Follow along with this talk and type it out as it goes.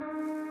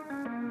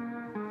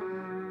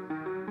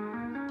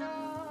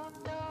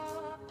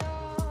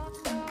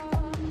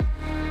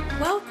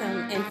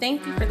and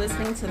thank you for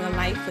listening to the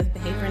Life with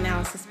Behavior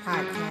Analysis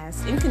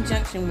podcast in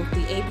conjunction with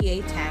the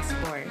ABA Task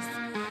Force.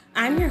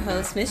 I'm your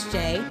host, Miss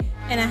J,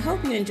 and I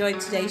hope you enjoyed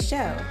today's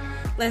show.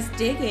 Let's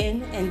dig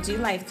in and do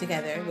life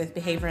together with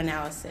behavior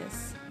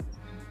analysis.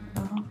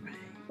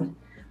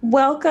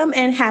 Welcome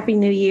and Happy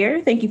New Year.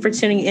 Thank you for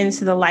tuning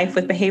into the Life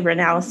with Behavior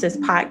Analysis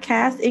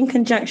podcast in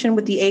conjunction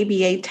with the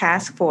ABA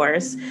Task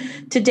Force.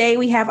 Today,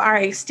 we have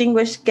our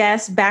distinguished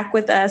guest back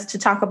with us to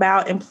talk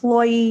about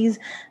employees,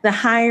 the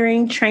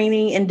hiring,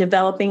 training, and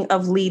developing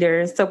of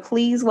leaders. So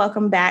please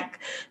welcome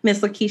back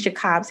Ms. Lakeisha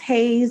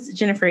Cobbs-Hayes,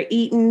 Jennifer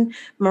Eaton,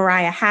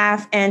 Mariah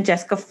Half, and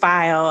Jessica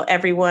File.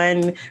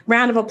 Everyone,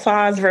 round of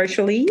applause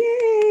virtually.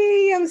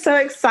 Yay! I'm so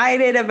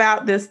excited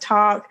about this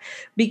talk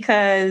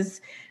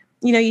because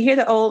you hear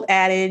the old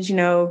adage,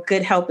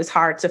 good help is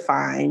hard to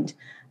find.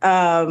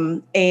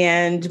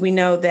 And we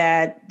know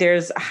that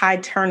there's a high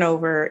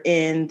turnover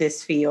in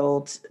this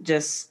field.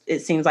 It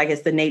seems like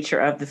it's the nature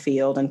of the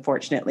field,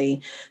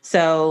 unfortunately.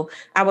 So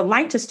I would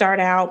like to start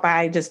out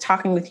by just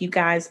talking with you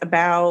guys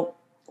about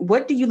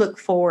what do you look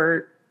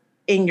for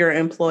in your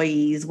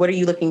employees? What are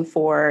you looking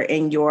for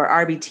in your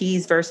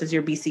RBTs versus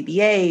your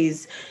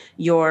BCBAs,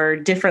 your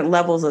different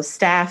levels of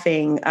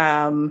staffing,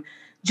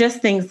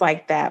 just things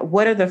like that.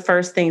 What are the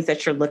first things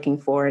that you're looking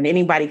for? And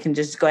anybody can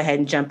just go ahead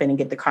and jump in and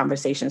get the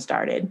conversation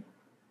started.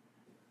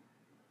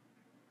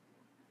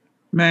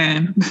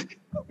 Man.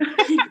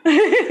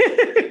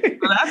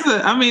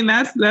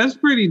 That's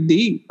pretty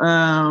deep.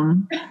 I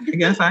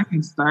guess I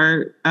can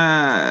start.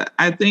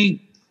 I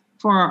think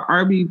for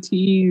our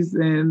RBTs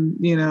and,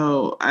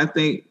 I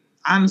think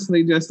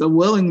honestly, just a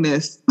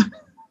willingness,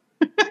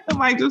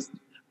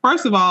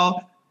 first of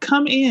all,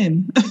 come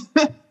in.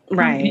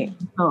 Right.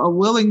 So a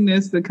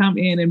willingness to come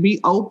in and be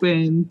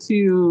open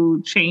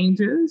to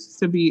changes,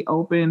 to be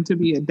open, to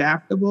be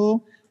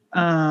adaptable,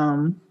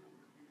 to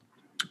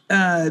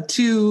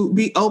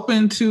be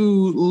open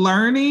to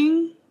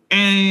learning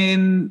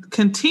and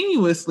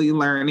continuously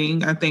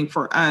learning, I think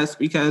for us,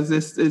 because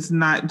this is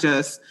not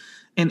just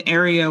an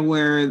area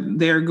where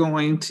they're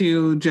going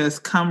to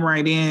just come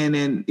right in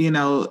and,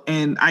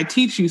 and I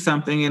teach you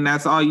something and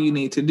that's all you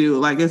need to do.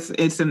 Like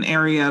it's an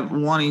area of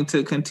wanting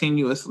to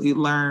continuously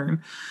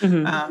learn,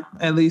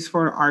 at least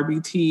for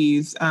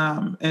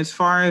RBTs. As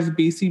far as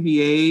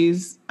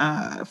BCBAs,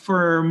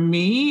 for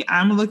me,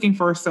 I'm looking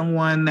for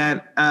someone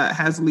that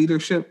has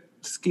leadership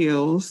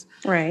skills.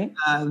 Right.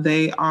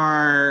 They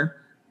are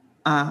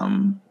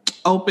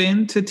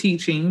open to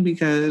teaching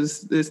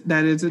because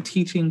that is a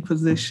teaching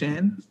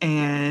position,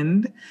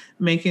 and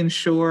making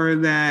sure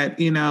that,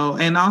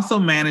 and also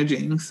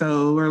managing.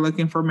 So we're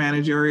looking for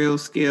managerial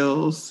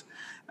skills.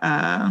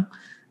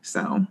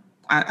 So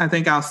I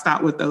think I'll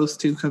stop with those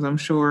two because I'm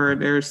sure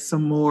there's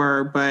some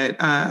more, but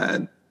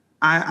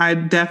I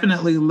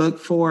definitely look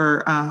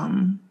for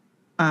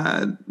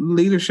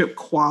leadership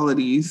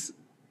qualities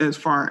as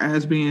far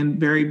as being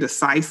very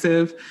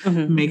decisive,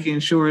 making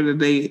sure that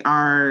they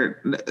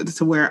are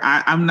to where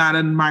I'm not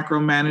a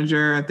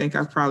micromanager. I think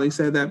I've probably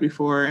said that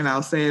before, and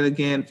I'll say it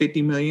again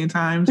 50 million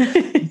times. So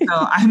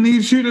I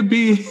need you to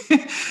be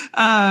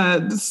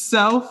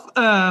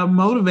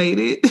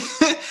self-motivated,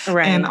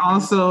 right, and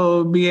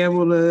also be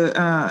able to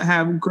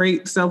have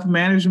great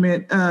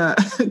self-management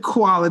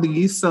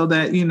qualities so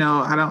that,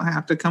 I don't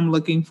have to come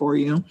looking for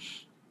you.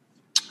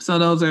 So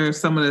those are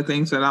some of the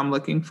things that I'm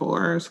looking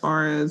for as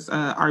far as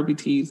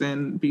RBTs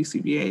and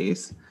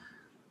BCBAs.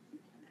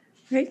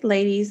 Great,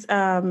 ladies.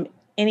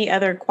 Any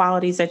other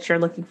qualities that you're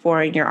looking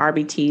for in your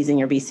RBTs and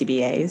your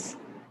BCBAs?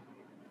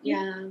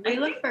 Yeah, we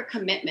look for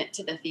commitment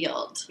to the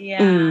field.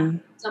 Yeah,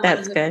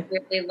 that's good.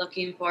 Really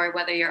looking for,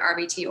 whether you're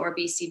RBT or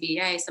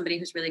BCBA, somebody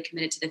who's really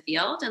committed to the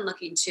field and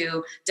looking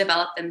to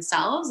develop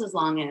themselves as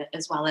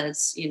well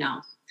as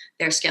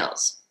their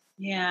skills.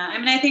 Yeah.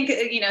 I think,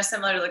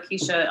 similar to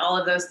Lakeisha, all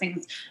of those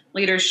things,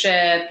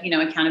 leadership,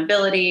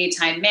 accountability,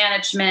 time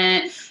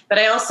management. But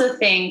I also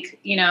think,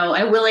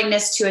 a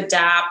willingness to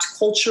adapt,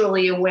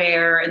 culturally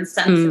aware and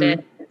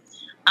sensitive,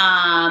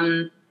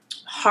 hard,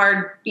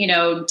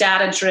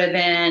 data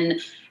driven.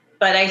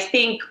 But I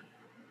think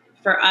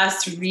for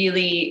us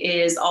really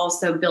is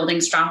also building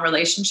strong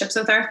relationships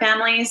with our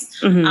families,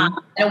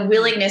 a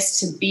willingness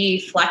to be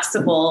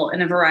flexible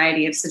in a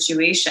variety of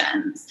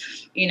situations.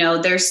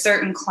 There's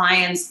certain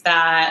clients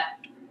that,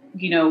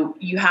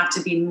 you have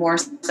to be more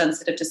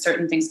sensitive to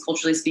certain things,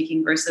 culturally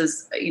speaking,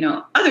 versus,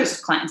 other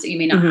clients that you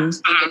may not have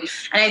to be.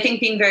 And I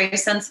think being very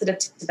sensitive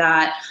to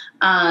that,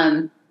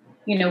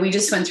 we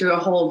just went through a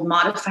whole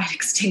modified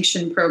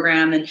extinction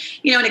program, and,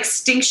 an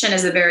extinction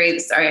is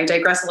I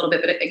digress a little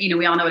bit, but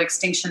we all know what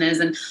extinction is.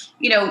 And,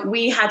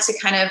 we had to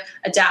kind of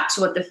adapt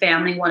to what the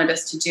family wanted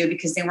us to do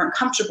because they weren't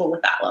comfortable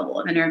with that level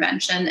of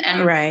intervention.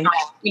 And,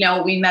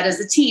 we met as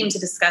a team to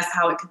discuss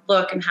how it could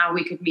look and how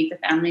we could meet the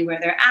family where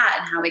they're at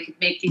and how we could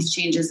make these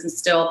changes and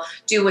still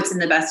do what's in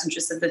the best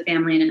interest of the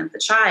family and of the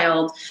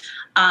child.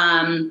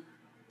 And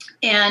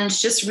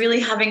just really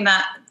having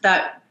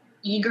that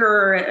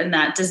eager and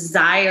that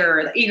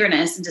desire, the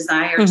eagerness and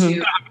desire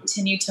to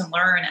continue to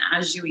learn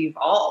as you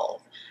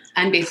evolve.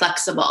 And be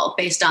flexible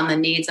based on the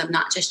needs of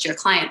not just your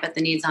client, but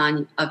the needs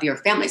of your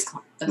family's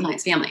the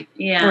client's family.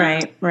 Yeah.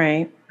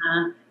 Right.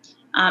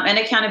 And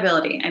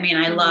accountability. I mean,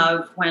 I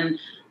love when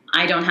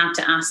I don't have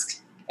to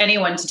ask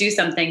anyone to do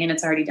something and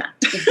it's already done.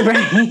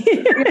 Right.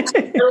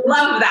 I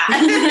love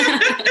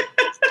that.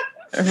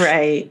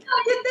 Right.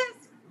 I did this.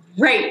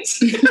 Great.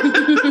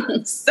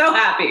 So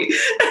happy.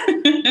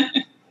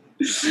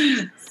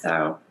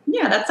 So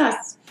yeah, that's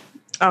us.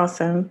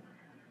 Awesome.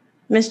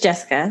 Miss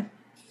Jessica.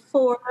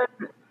 For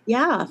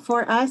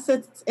us,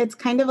 it's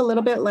kind of a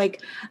little bit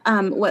like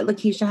what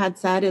Lakeisha had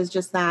said, is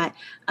just that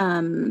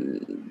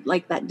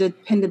like that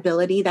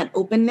dependability, that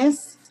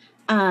openness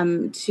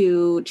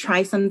to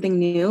try something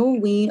new.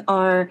 We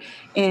are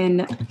in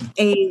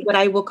what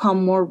I will call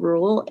more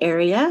rural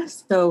area,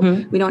 so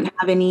we don't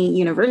have any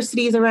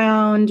universities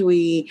around.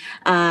 We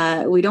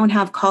don't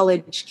have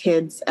college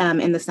kids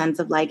in the sense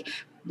of like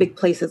big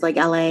places like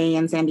LA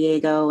and San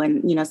Diego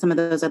and, some of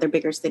those other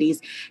bigger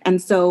cities.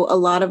 And so a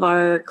lot of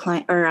our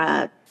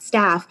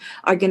staff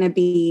are going to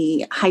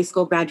be high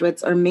school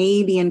graduates or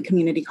maybe in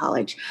community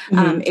college.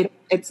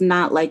 It's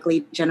not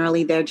likely.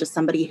 Generally, they're just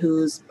somebody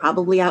who's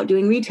probably out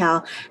doing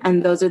retail.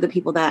 And those are the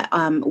people that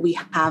we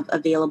have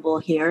available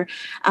here.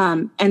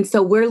 And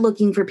so we're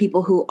looking for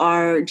people who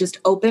are just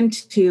open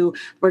to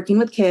working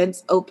with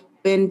kids, open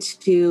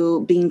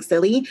to being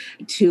silly,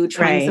 to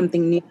trying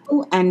something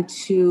new, and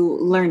to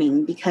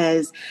learning,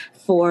 because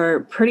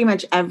for pretty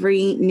much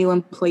every new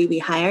employee we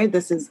hire,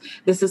 this is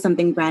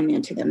something brand new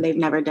to them. They've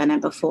never done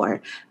it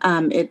before.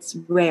 It's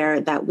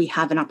rare that we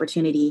have an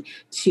opportunity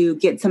to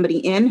get somebody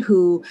in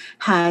who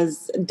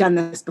has done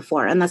this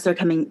before, unless they're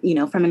coming,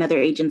 from another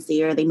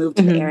agency or they moved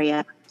to the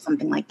area,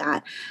 something like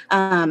that.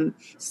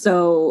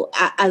 So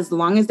as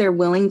long as they're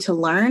willing to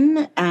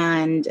learn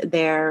and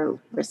they're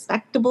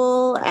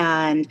respectable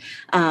and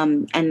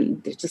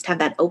just have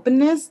that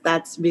openness,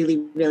 that's really,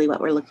 really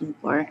what we're looking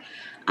for.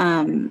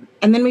 And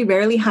then we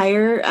rarely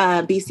hire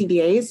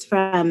BCBAs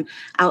from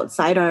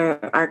outside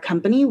our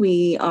company.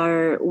 We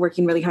are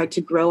working really hard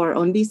to grow our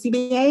own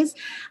BCBAs.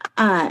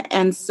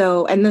 And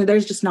then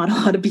there's just not a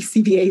lot of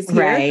BCBAs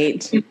here.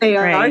 Right. If they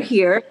are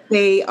here,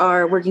 they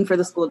are working for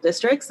the school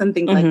districts and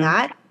things like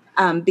that.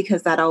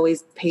 Because that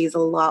always pays a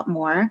lot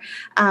more.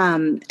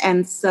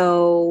 And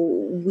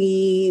so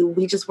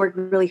we just work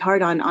really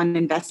hard on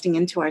investing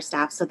into our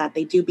staff so that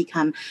they do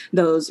become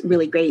those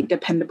really great,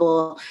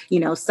 dependable,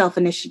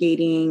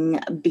 self-initiating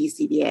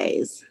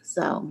BCBAs.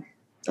 So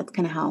that's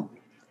kind of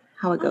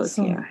how it goes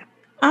here.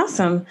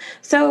 Awesome.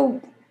 So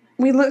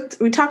we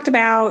talked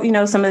about,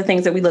 some of the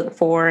things that we look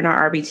for in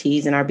our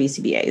RBTs and our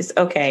BCBAs.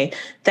 Okay.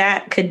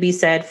 That could be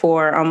said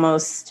for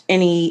almost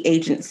any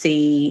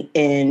agency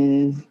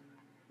in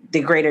the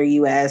greater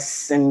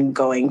U.S. and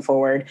going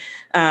forward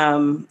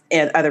and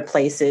other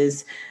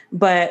places.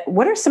 But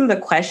what are some of the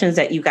questions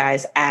that you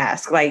guys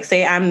ask? Like,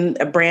 say I'm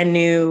a brand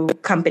new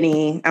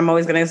company. I'm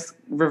always going to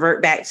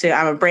revert back to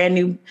I'm a brand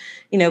new,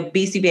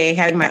 BCBA,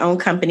 having my own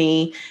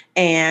company,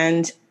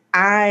 and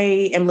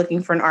I am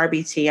looking for an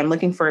RBT. I'm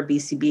looking for a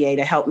BCBA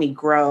to help me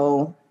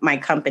grow my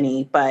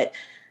company, but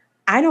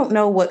I don't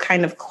know what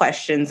kind of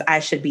questions I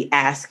should be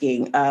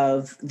asking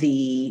of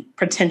the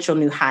potential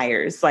new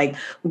hires. Like,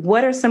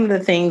 what are some of the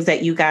things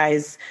that you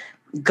guys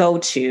go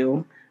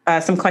to,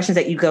 some questions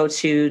that you go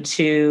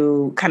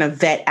to kind of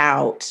vet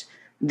out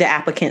the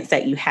applicants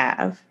that you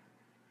have?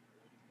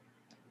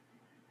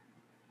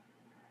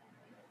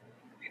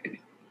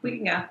 We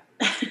can go.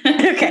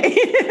 Okay.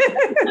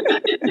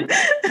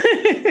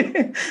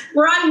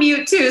 We're on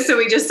mute too, so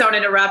we just don't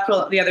interrupt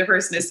while the other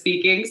person is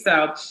speaking.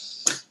 So,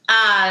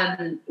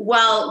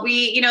 well,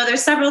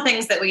 there's several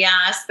things that we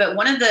ask, but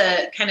one of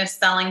the kind of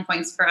selling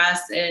points for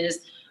us is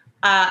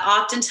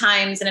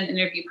oftentimes in an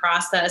interview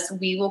process,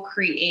 we will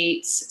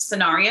create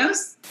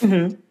scenarios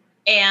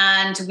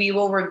and we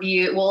will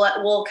review,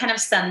 we'll kind of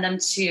send them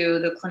to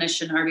the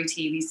clinician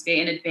RBT BCBA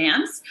in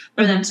advance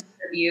for them to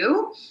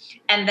review.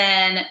 And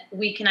then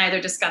we can either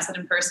discuss it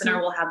in person or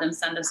we'll have them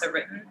send us a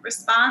written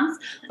response.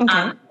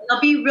 Okay.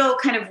 There'll be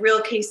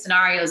real case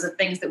scenarios of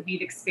things that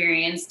we've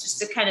experienced just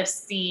to kind of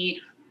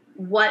see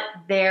what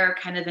their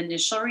kind of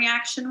initial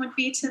reaction would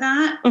be to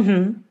that.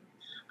 On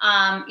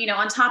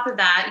top of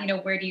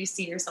that, where do you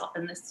see yourself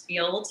in this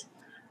field?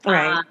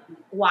 Right.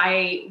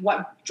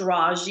 What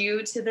draws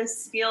you to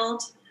this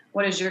field?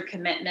 What is your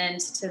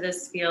commitment to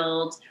this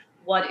field?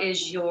 What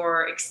is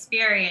your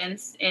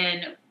experience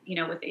in,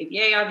 with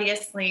ABA,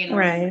 obviously, and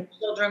with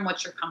children?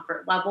 What's your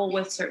comfort level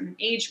with certain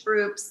age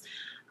groups?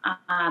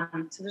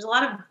 So there's a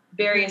lot of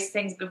various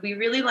things, but we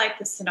really like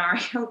the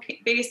scenario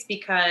based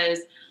because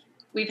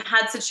we've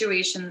had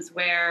situations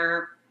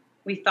where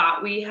we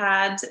thought we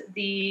had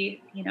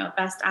the,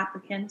 best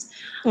applicant.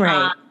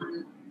 Right.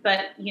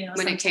 But,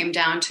 when it came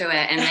down to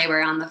it and they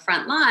were on the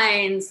front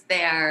lines,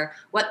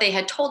 what they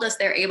had told us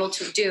they're able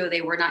to do,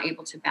 they were not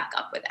able to back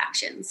up with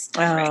actions.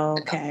 Oh,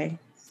 okay.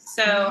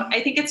 So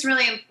I think it's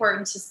really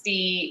important to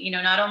see, you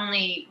know, not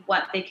only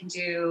what they can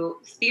do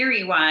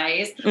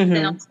theory-wise,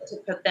 then also to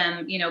put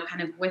them, you know,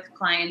 kind of with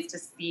clients to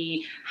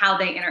see how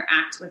they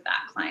interact with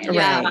that client.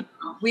 Yeah.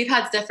 We've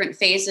had different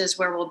phases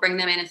where we'll bring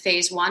them in.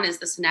 Phase 1 is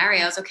the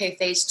scenarios. Okay,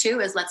 phase 2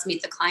 is let's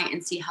meet the client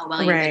and see how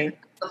well you do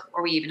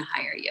before we even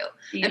hire you.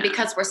 Yeah. And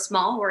because we're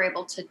small, we're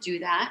able to do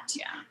that.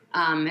 Yeah.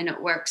 And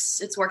it works.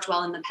 It's worked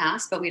well in the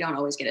past, but we don't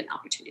always get an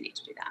opportunity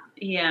to do that.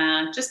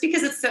 Yeah. Just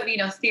because it's so, you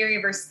know,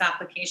 theory versus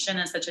application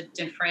is such a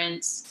different,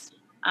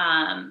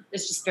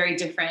 it's just very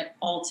different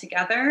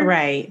altogether.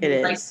 Right. It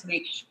is. Like to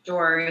make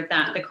sure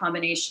that the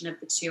combination of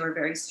the two are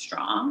very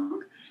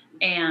strong.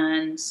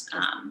 And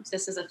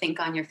this is a think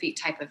on your feet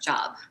type of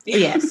job.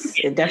 Yes,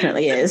 it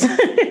definitely is.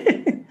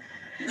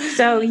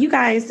 So you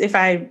guys, if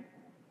I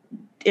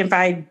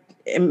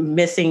am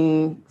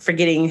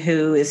forgetting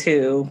who is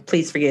who,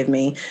 please forgive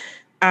me.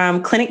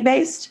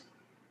 Clinic-based?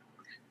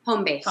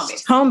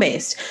 Home-based.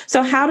 Home-based.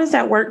 So how does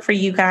that work for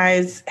you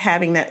guys,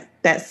 having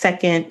that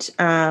second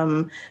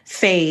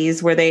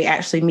phase where they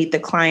actually meet the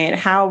client?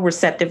 How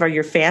receptive are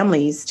your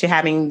families to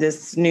having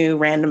this new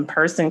random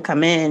person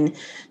come in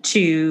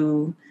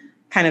to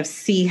kind of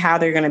see how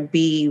they're going to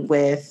be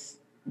with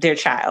their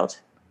child?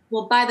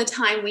 Well, by the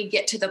time we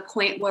get to the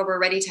point where we're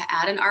ready to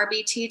add an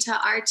RBT to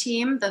our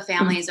team, the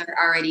families are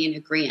already in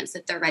agreement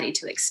that they're ready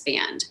to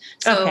expand.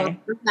 So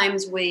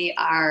sometimes we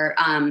are,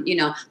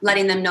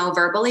 letting them know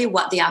verbally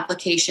what the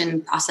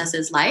application process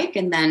is like.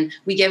 And then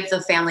we give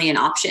the family an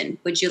option.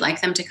 Would you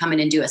like them to come in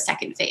and do a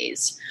second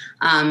phase?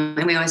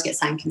 And we always get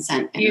signed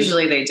consent.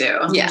 Usually they do.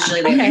 Yeah.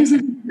 Usually they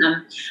do.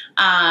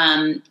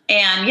 And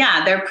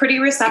yeah, they're pretty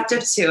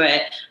receptive to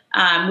it.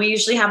 We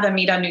usually have them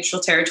meet on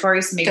neutral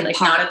territory, so maybe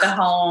not at the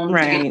home,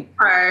 right?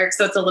 Park,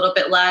 so it's a little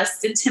bit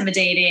less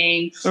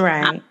intimidating,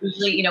 right?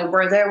 Usually, you know,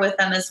 we're there with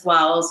them as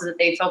well, so that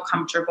they feel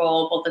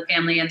comfortable, both the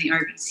family and the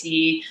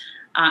RBT.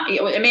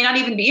 It may not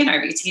even be an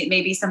RBT; it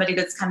may be somebody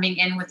that's coming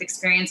in with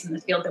experience in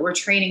the field that we're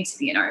training to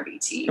be an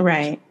RBT,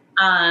 right?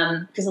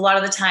 Because a lot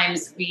of the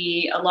times,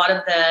 a lot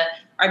of the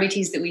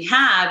RBTs that we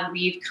have,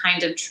 we've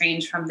kind of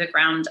trained from the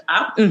ground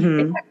up. They've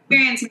had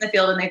experience in the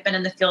field and they've been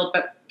in the field,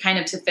 but kind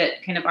of to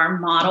fit kind of our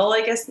model,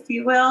 I guess, if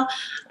you will.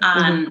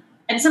 And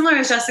similar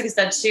as Jessica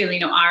said too, you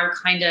know,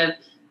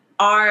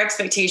 our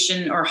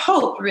expectation or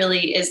hope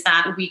really is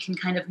that we can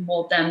kind of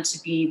mold them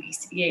to be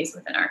BCBAs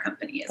within our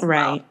company as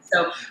well.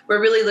 So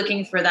we're really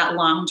looking for that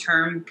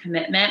long-term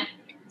commitment.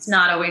 It's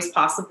not always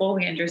possible.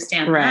 We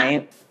understand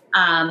that.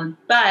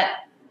 But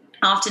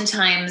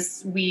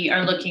oftentimes we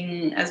are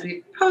looking, as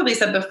we've probably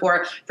said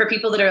before, for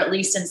people that are at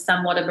least in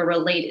somewhat of a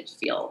related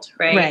field,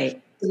 right?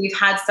 So we've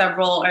had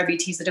several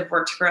RBTs that have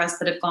worked for us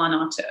that have gone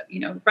on to, you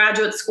know,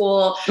 graduate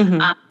school,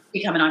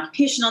 become an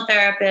occupational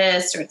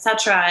therapist, or et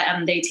cetera,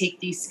 and they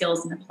take these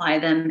skills and apply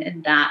them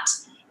in that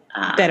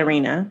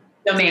arena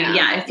domain.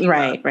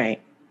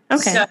 Right.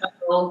 Okay.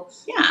 So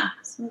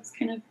that's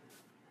kind of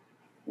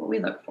what we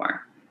look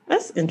for.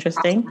 That's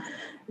interesting.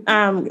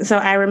 So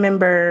I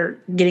remember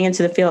getting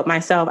into the field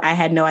myself. I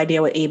had no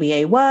idea what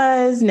ABA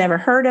was, never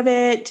heard of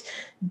it,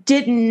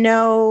 didn't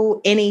know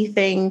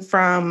anything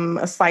from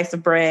a slice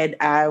of bread.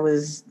 I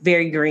was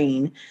very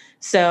green.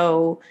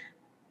 So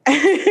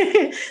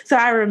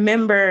I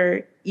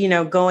remember, you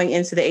know, going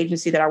into the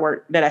agency that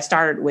I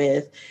started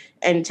with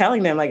and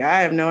telling them, like,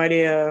 I have no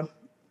idea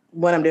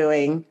what I'm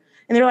doing.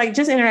 And they're like,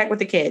 just interact with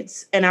the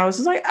kids. And I was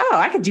just like, oh,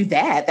 I could do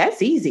that.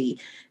 That's easy.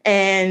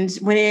 And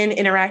went in,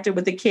 interacted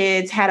with the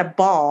kids, had a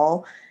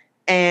ball,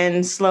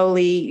 and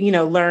slowly, you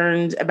know,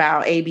 learned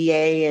about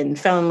ABA and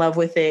fell in love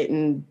with it.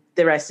 And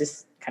the rest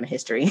is kind of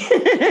history.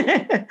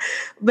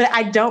 But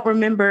I don't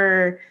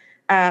remember.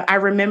 I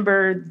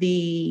remember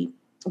the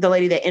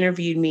lady that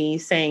interviewed me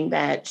saying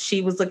that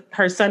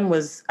her son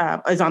is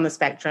on the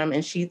spectrum.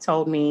 And she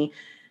told me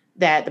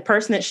that the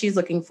person that she's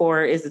looking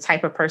for is the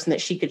type of person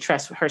that she could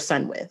trust her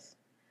son with.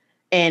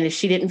 And if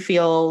she didn't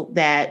feel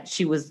that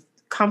she was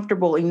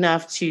comfortable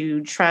enough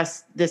to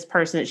trust this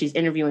person that she's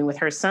interviewing with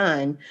her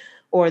son,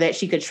 or that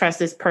she could trust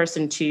this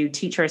person to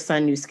teach her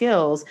son new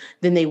skills,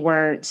 then they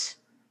weren't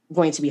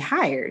going to be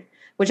hired,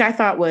 which I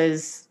thought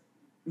was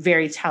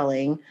very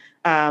telling.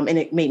 And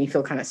it made me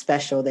feel kind of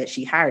special that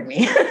she hired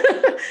me,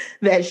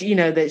 that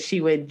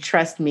she would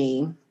trust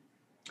me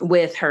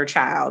with her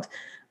child,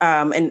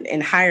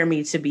 and hire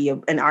me to be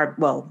we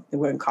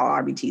wouldn't call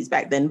RBTs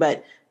back then,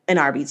 but an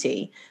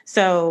RBT.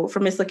 So for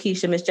Ms.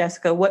 Lakeisha, Ms.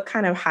 Jessica, what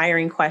kind of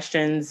hiring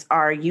questions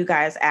are you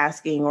guys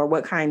asking, or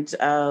what kind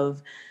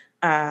of,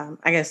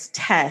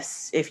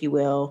 tests, if you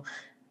will,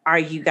 are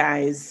you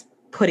guys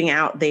putting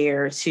out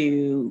there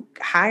to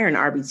hire an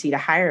RBT, to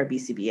hire a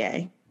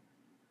BCBA?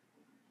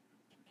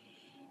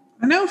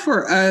 I know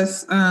for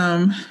us,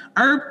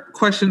 our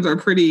questions are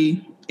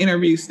pretty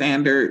interview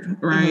standard,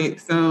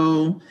 right?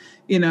 So,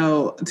 you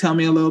know, tell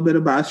me a little bit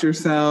about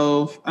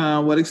yourself.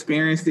 What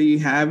experience do you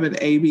have at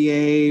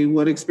ABA?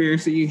 What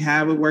experience do you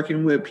have with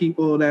working with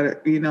people that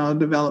are, you know,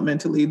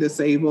 developmentally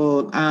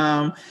disabled?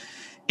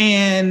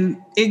 And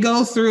it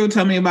goes through,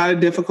 tell me about a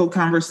difficult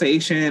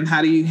conversation.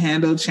 How do you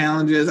handle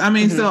challenges? I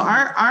mean, so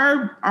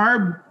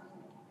our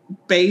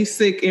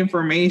basic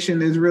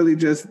information is really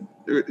just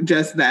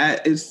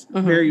that. It's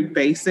very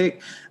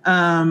basic.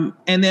 And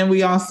then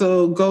we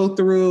also go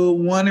through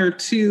 1 or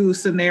 2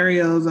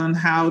 scenarios on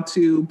how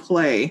to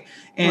play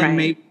and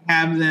maybe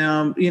have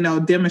them,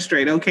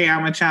 demonstrate, okay,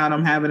 I'm a child,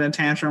 I'm having a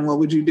tantrum. What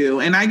would you do?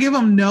 And I give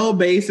them no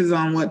basis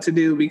on what to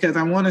do because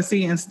I want to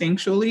see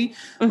instinctually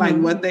like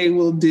what they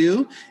will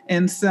do.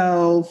 And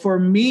so for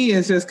me,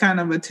 it's just kind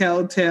of a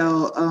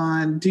telltale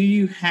on, do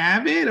you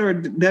have it or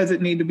does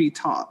it need to be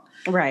taught?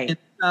 Right. And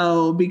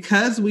so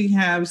because we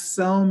have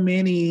so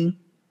many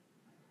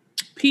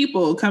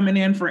people coming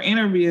in for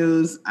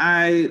interviews,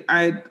 I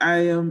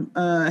am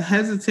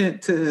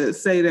hesitant to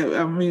say that.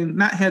 I mean,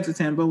 not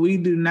hesitant, but we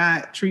do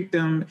not treat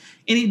them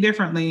any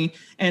differently.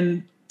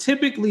 And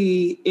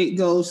typically, it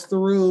goes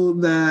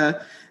through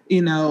the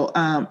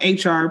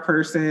HR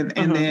person,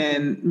 and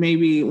then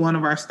maybe one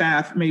of our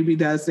staff maybe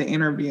does the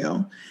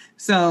interview.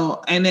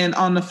 So, and then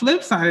on the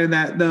flip side of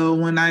that, though,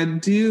 when I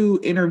do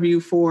interview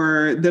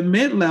for the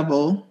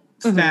mid-level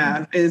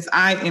staff, is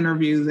I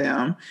interview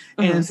them.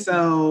 And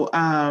so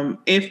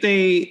if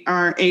they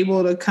are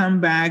able to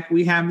come back,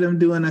 we have them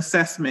do an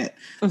assessment.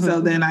 So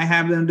then I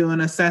have them do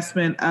an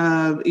assessment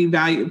of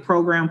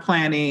program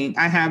planning.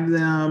 I have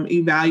them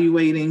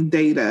evaluating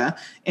data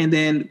and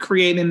then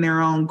creating their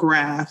own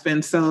graph.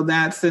 And so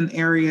that's an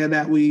area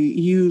that we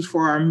use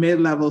for our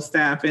mid-level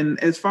staff. And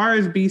as far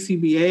as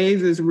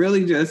BCBAs, it's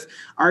really just,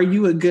 are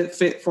you a good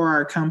fit for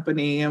our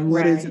company? And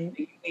what is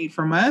it need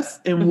from us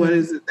and what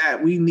is it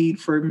that we need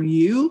from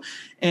you?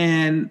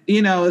 And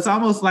it's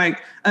almost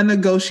like a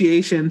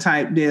negotiation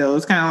type deal.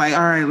 It's kind of like,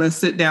 all right, let's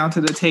sit down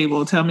to the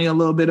table. Tell me a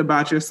little bit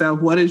about yourself.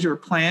 What is your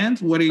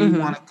plans? Where do you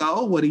want to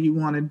go? What do you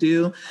want to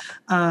do?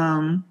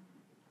 And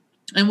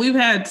we've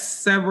had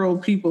several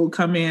people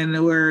come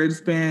in where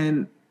it's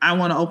been, I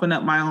want to open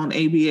up my own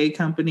ABA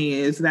company.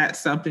 Is that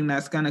something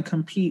that's going to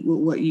compete with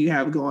what you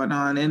have going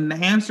on? And the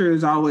answer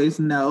is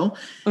always no.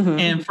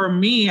 And for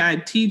me, I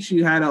teach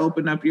you how to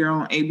open up your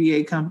own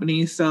ABA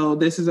company. So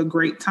this is a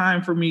great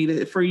time for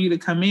you to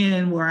come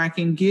in where I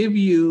can give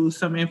you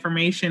some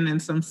information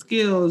and some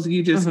skills.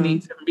 You just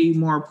need to be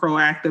more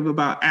proactive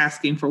about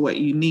asking for what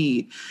you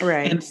need.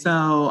 Right. And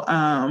so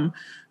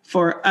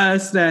for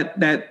us,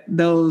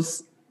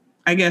 those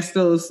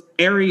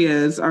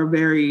areas are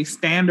very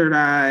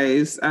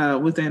standardized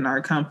within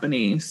our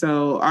company.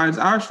 So as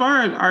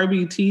far as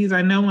RBTs,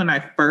 I know when I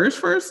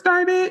first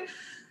started,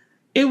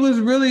 it was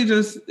really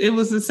it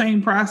was the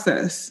same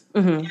process.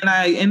 And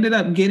I ended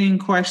up getting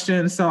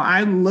questions. So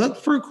I looked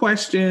for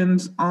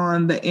questions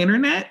on the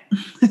internet.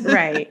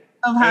 Right.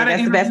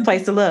 That's the best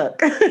place to look.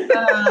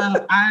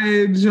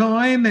 I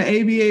joined the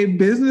ABA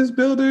Business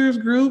Builders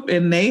group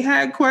and they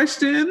had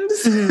questions.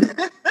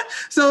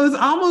 So it's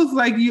almost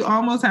like you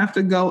almost have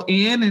to go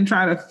in and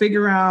try to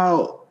figure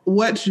out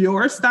what's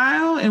your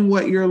style and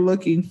what you're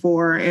looking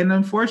for. And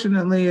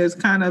unfortunately, it's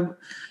kind of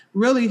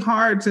really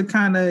hard to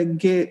kind of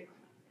get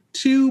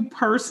too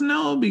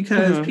personal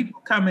because people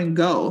come and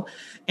go.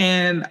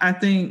 And I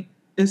think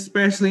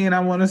especially, and I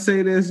want to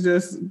say this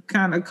just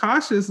kind of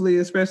cautiously,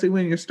 especially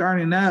when you're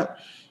starting up,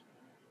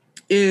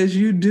 is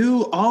you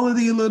do all of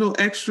the little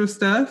extra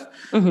stuff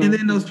and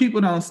then those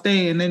people don't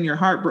stay and then you're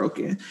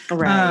heartbroken.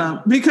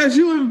 Right. Because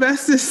you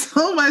invested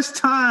so much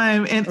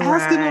time in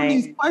asking them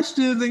these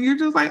questions and you're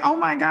just like, oh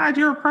my God,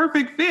 you're a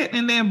perfect fit.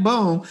 And then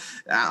boom,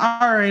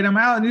 all right, I'm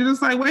out. And you're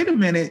just like, wait a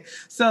minute.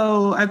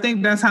 So I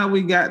think that's how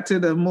we got to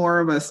the more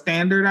of a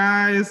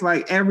standardized,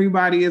 like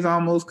everybody is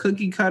almost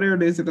cookie cutter.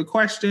 These are the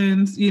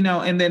questions,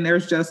 and then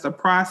there's just a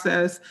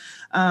process.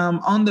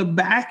 On the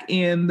back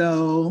end,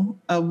 though,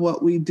 of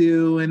what we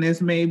do, and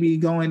this may be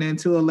going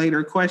into a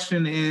later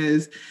question,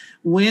 is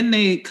when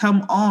they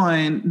come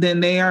on, then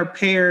they are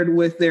paired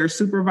with their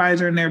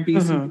supervisor and their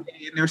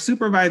BCBA, and their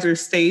supervisor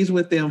stays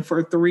with them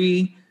for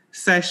 3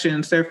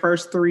 sessions, their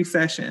first 3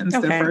 sessions.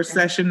 The first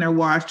session they're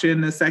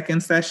watching, the second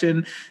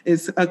session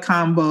is a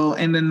combo,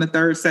 and then the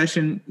third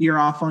session you're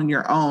off on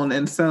your own.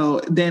 And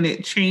so then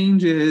it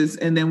changes,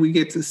 and then we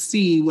get to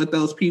see what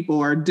those people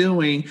are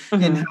doing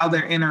and how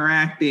they're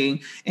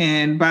interacting.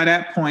 And by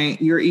that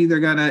point, you're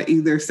either gonna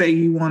say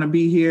you want to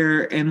be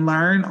here and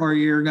learn, or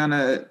you're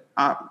gonna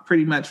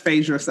pretty much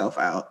phase yourself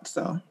out.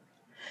 So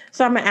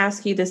I'm gonna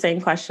ask you the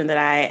same question that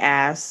I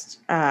asked.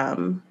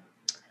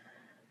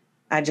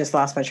 I just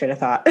lost my train of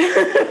thought.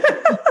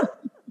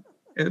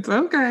 It's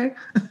okay.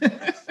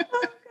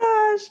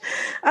 Oh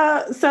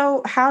gosh.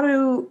 So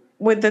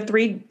with the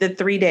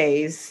 3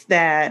 days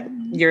that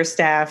your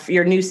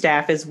new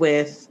staff is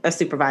with a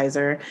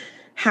supervisor,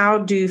 how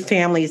do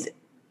families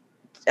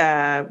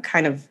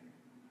kind of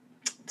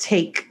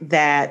take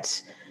that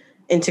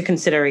into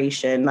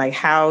consideration? Like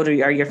are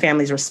your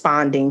families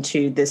responding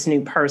to this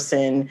new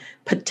person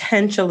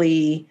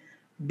potentially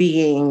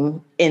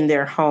being in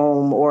their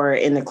home or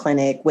in the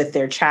clinic with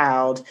their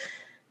child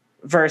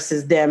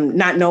versus them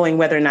not knowing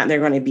whether or not they're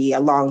going to be a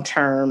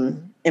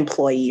long-term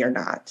employee or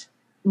not?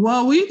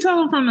 Well, we tell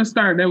them from the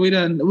start that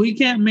we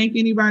can't make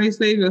anybody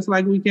stay, just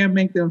like we can't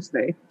make them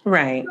stay.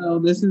 Right. So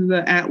this is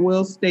the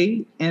at-will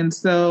state, and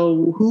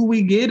so who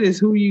we get is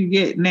who you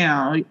get.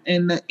 Now,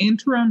 in the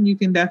interim, you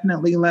can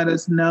definitely let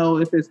us know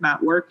if it's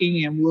not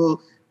working, and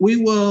we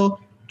will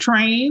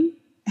train,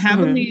 have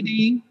a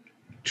meeting,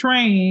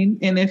 train,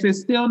 and if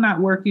it's still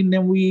not working,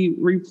 then we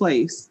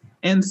replace.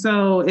 And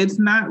so it's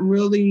not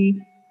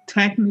really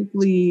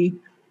technically,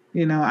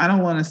 I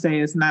don't want to say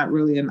it's not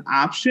really an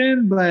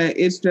option, but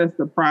it's just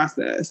the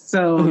process.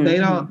 So they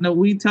don't know.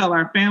 We tell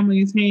our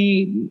families,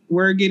 hey,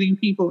 we're getting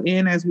people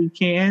in as we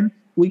can.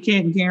 We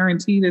can't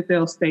guarantee that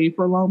they'll stay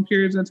for long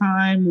periods of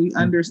time. We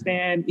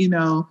understand,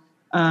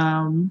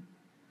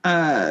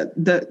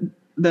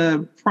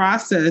 the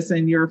process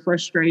and your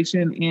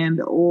frustration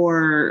and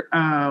or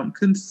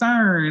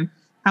concern.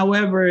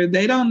 However,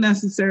 they don't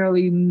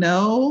necessarily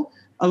know.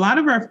 A lot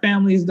of our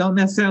families don't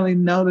necessarily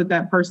know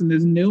that person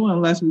is new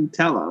unless we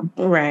tell them.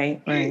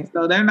 Right.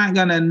 So they're not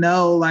going to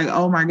know like,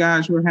 oh my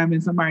gosh, we're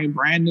having somebody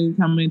brand new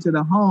come into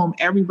the home.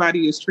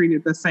 Everybody is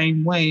treated the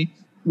same way,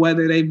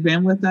 whether they've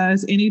been with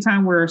us.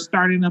 Anytime we're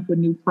starting up a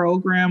new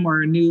program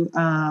or a new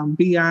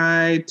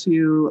BI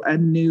to a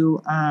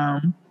new,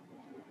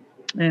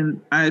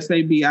 and I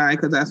say BI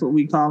because that's what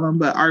we call them,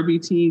 but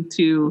RBT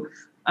to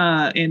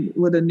and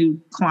with a new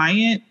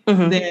client,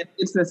 then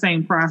it's the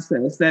same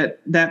process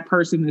that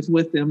person is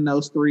with them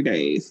those 3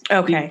 days.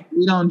 Okay.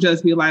 We don't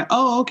just be like,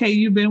 oh, okay,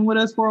 you've been with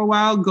us for a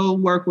while, go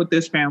work with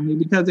this family,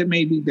 because it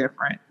may be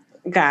different.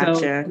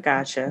 Gotcha.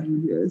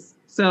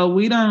 So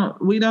we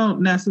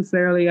don't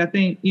necessarily, I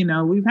think,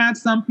 we've had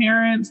some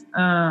parents,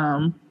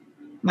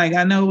 like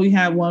I know we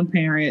had one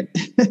parent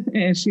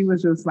and she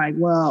was just like,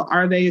 well,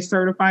 are they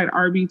certified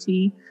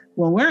RBT?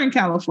 Well, we're in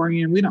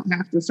California and we don't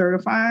have to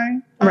certify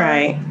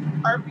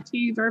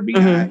RBTs or BI,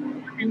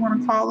 whatever you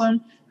want to call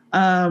them.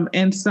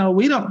 And so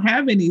we don't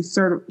have any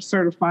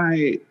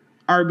certified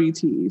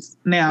RBTs.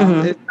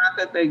 Now, it's not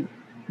that they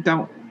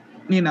don't,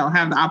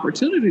 have the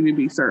opportunity to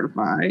be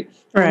certified.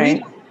 Right. We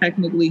don't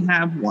technically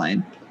have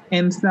one.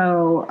 And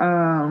so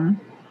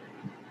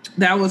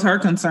that was her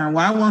concern.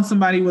 Well, I want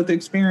somebody with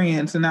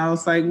experience. And I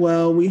was like,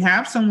 well, we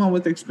have someone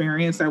with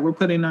experience that we're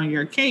putting on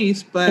your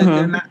case, but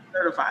they're not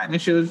certified.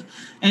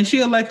 And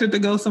she elected to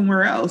go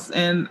somewhere else.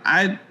 And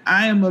I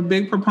am a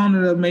big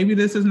proponent of maybe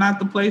this is not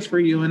the place for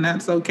you, and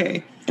that's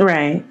okay.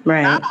 Right.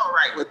 I'm all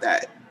right with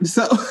that.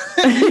 So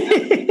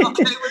okay with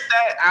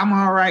that, I'm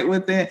all right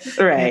with it.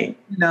 Right.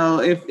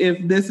 And,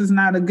 if this is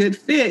not a good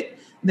fit,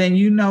 then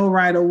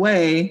right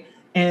away,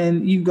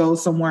 and you go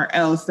somewhere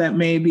else that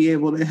may be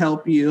able to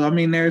help you. I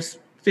mean, there's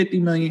 50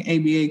 million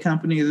ABA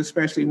companies,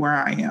 especially where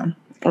I am.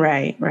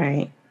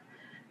 Right.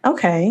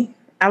 Okay.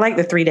 I like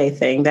the 3-day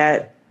thing.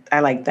 I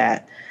like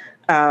that.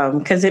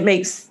 Because it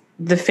makes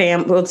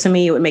to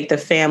me, it would make the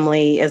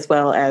family as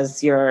well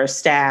as your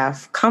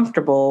staff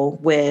comfortable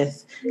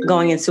with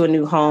going into a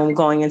new home,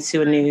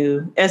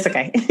 it's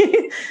okay.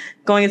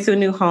 Going into a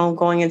new home,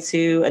 going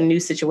into a new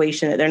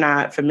situation that they're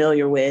not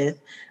familiar with.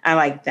 I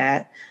like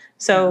that.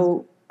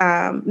 So,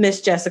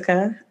 Miss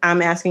Jessica,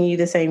 I'm asking you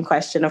the same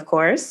question, of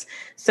course.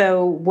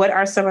 So what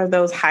are some of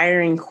those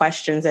hiring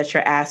questions that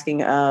you're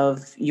asking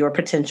of your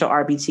potential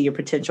RBT, your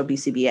potential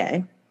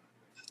BCBA?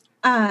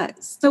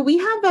 So we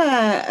have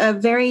a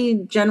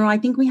very general, I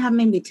think we have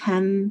maybe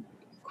 10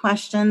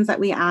 questions that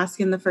we ask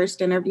in the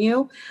first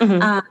interview.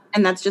 And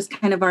that's just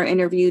kind of our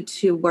interview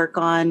to work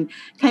on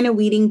kind of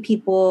weeding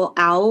people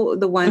out,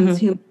 the ones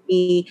who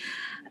maybe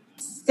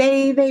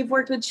say they've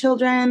worked with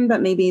children, but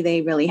maybe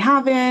they really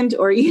haven't,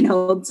 or,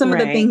 some of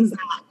the things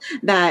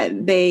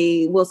that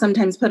they will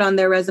sometimes put on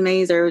their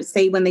resumes or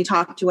say when they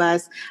talk to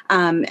us.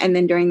 And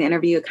then during the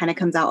interview, it kind of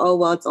comes out, oh,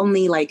 well, it's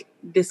only like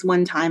this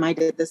one time I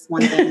did this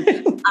one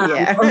thing. Or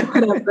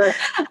whatever.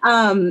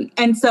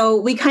 And so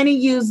we kind of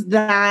use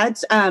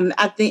that.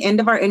 At the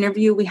end of our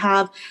interview, we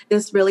have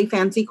this really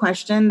fancy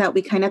question that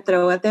we kind of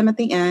throw at them at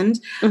the end.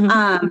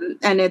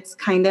 And it's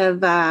kind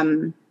of,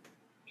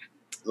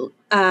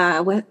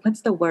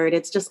 what's the word?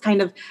 It's just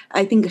kind of,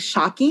 I think,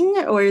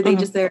 shocking, or they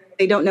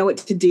they don't know what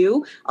to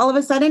do all of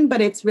a sudden,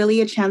 but it's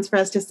really a chance for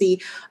us to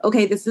see,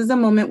 okay, this is a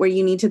moment where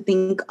you need to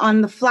think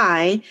on the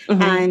fly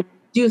and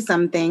do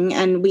something.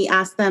 And we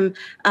ask them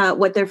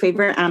what their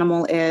favorite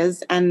animal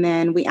is. And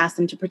then we ask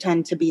them to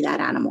pretend to be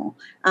that animal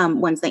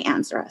once they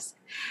answer us.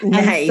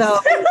 Nice. And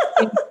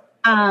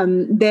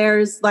so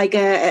there's like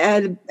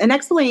an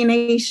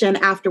explanation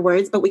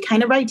afterwards, but we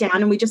kind of write down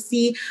and we just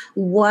see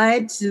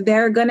what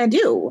they're going to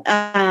do.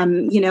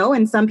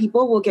 And some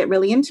people will get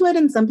really into it.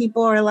 And some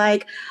people are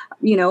like,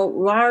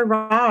 rawr,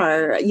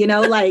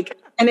 rawr,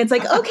 and it's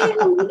like, okay,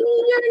 well, maybe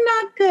you're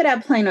not good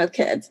at playing with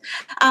kids.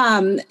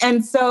 And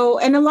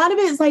a lot of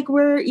it is like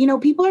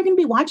people are going to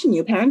be watching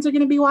you. Parents are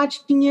going to be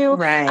watching you.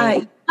 Right.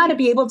 You got to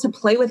be able to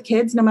play with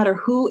kids no matter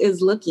who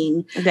is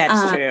looking.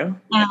 That's true.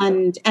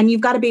 And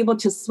you've got to be able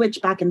to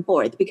switch back and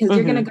forth, because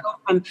you're going to go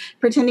from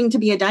pretending to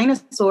be a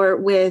dinosaur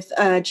with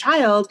a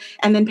child,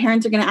 and then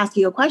parents are going to ask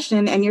you a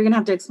question and you're going to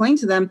have to explain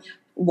to them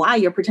why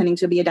you're pretending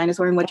to be a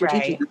dinosaur and what you're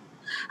teaching them.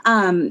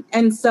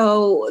 And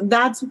so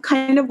that's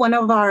kind of one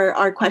of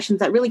our questions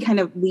that really kind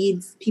of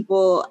weeds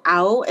people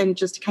out and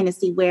just to kind of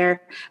see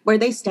where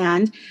they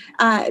stand.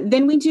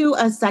 Then we do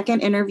a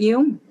second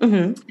interview.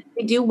 Mm-hmm.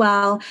 They do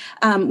well.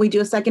 We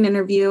do a second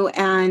interview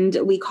and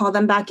we call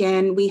them back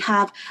in. We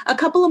have a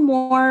couple of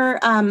more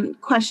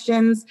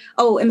questions.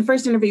 Oh, in the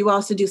first interview, we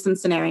also do some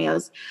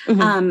scenarios.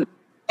 Mm-hmm.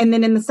 And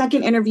then in the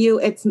second interview,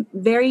 it's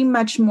very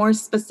much more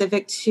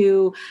specific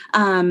to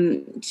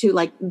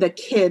like the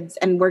kids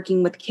and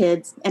working with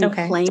kids and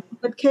playing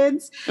with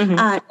kids.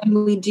 Mm-hmm.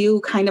 And we do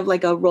kind of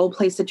like a role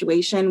play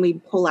situation. We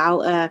pull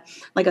out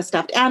a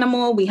stuffed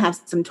animal. We have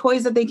some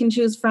toys that they can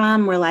choose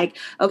from. We're like,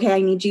 okay,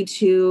 I need you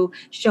to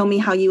show me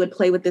how you would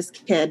play with this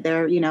kid.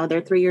 They're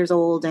 3 years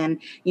old and,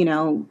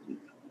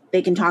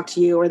 they can talk to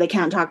you or they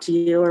can't talk to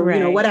you or,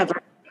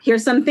 whatever.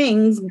 Here's some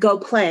things, go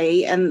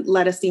play and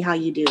let us see how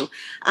you do.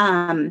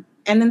 And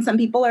then some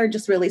people are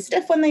just really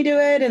stiff when they do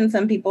it. And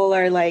some people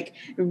are like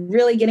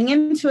really getting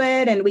into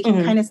it. And we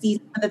can kind of see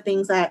some of the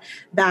things that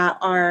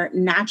are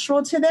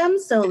natural to them.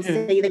 So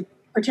say they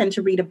pretend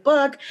to read a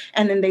book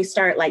and then they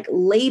start like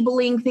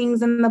labeling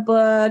things in the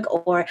book,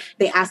 or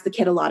they ask the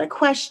kid a lot of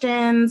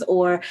questions,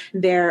 or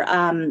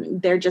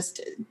they're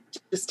just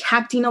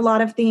tacting a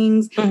lot of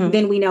things.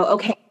 Then we know,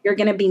 okay, you're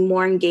going to be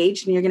more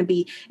engaged and you're going to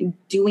be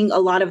doing a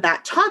lot of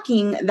that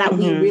talking that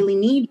we really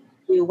need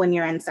to do when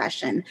you're in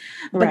session.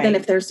 But then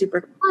if they're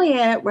super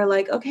quiet, we're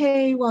like,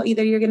 okay, well,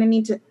 either you're going to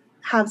need to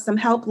have some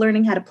help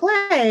learning how to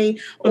play,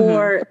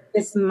 or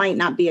this might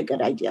not be a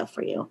good idea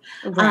for you.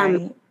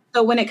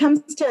 So when it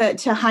comes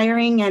to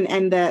hiring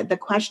and the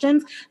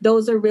questions,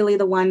 those are really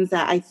the ones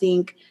that I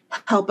think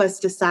help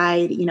us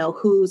decide,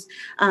 who's,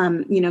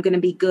 going to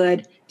be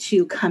good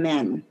to come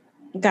in.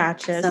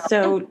 Gotcha.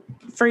 So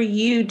for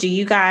you, do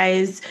you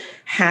guys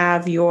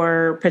have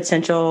your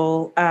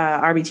potential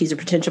RBTs or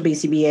potential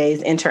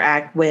BCBAs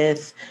interact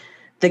with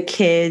the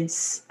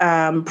kids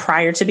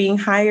prior to being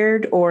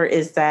hired, or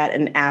is that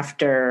an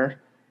after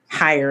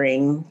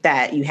hiring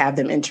that you have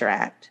them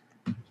interact?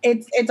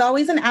 It's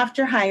always an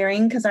after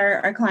hiring because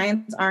our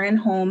clients are in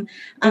home.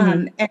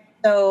 And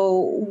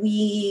so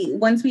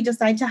once we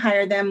decide to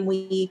hire them,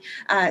 we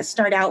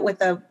start out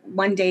with a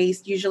 1 day,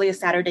 usually a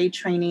Saturday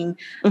training,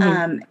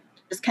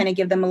 just kind of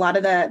give them a lot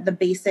of the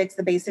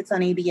basics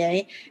on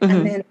ABA.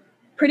 And then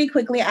pretty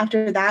quickly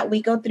after that,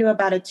 we go through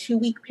about a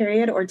 2-week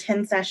period or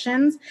 10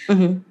 sessions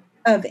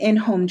of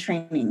in-home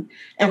training.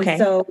 And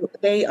so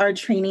they are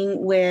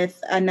training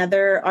with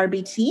another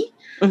RBT.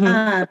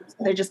 So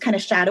they're just kind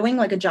of shadowing,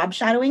 like a job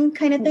shadowing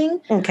kind of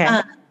thing.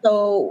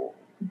 So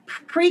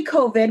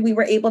pre-COVID, we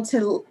were able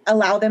to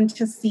allow them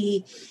to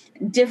see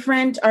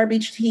different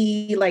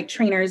RBT like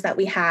trainers that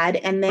we had,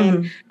 and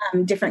then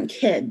different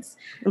kids.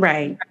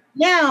 Right.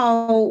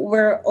 Now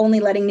we're only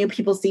letting new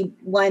people see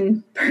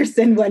one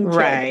person, one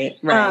kid.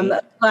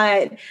 Right.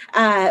 But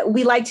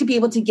we like to be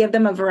able to give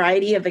them a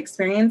variety of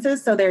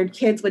experiences. So they're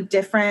kids with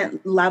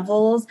different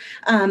levels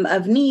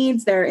of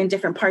needs. They're in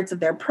different parts of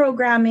their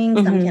programming.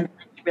 Some kids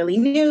might be really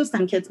new.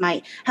 Some kids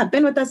might have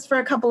been with us for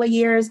a couple of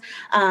years.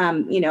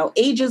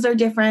 Ages are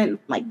different,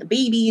 like the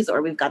babies,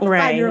 or we've got the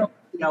 5-year-old.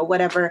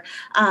 Whatever.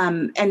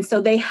 And so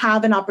they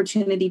have an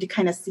opportunity to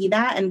kind of see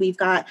that. And we've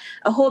got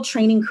a whole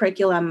training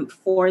curriculum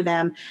for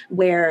them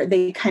where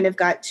they kind of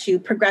got to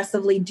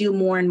progressively do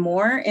more and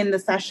more in the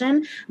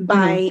session.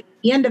 By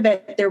the end of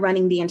it, they're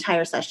running the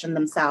entire session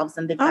themselves,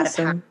 and they've got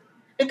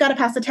to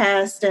pass a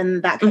test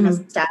and that kind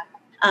of stuff.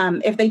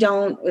 If they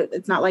don't,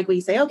 it's not like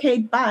we say, okay,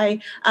 bye.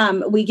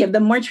 We give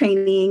them more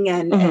training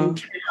and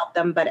try to help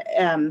them. But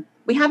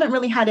we haven't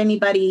really had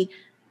anybody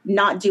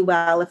not do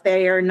well. If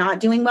they are not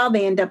doing well,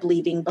 they end up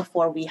leaving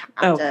before we have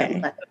to let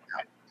them go.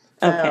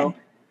 So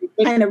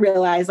they kind of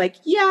realize like,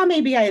 yeah,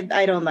 maybe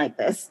I don't like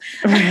this.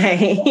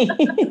 Right.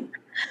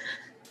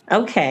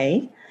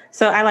 Okay.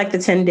 So I like the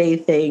 10-day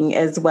thing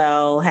as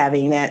well,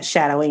 having that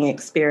shadowing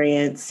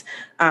experience.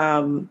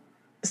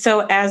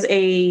 So as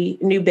a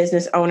new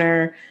business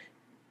owner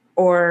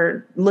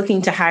or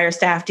looking to hire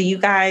staff, do you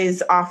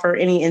guys offer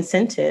any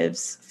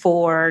incentives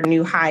for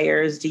new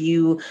hires? Do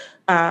you,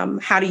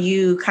 how do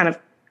you kind of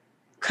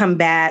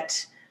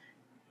combat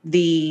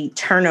the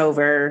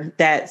turnover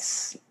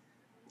that's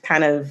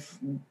kind of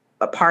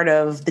a part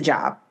of the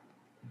job?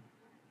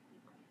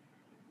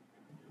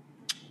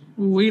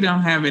 We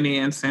don't have any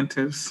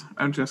incentives.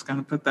 I'm just going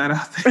to put that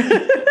out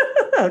there.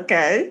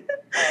 Okay.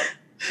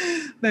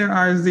 There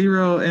are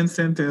 0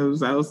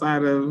 incentives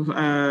outside of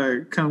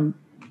come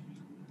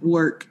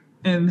work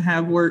and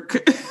have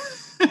work.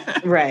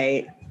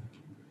 Right.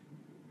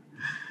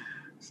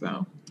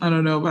 So I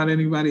don't know about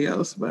anybody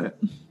else, but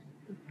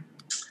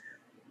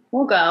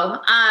we'll go.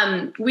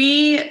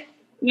 We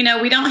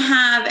don't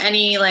have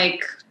any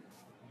like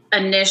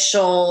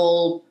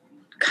initial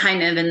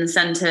kind of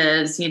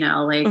incentives,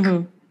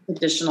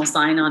 additional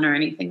sign-on or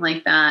anything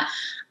like that.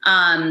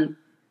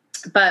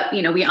 But,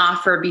 we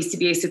offer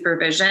BCBA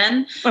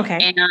supervision.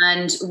 Okay.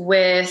 And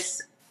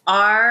with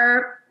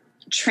our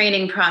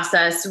training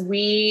process,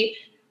 we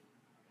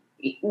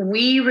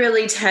we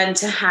really tend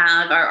to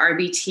have our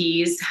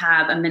RBTs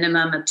have a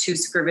minimum of 2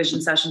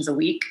 supervision sessions a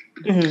week.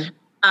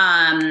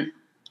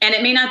 And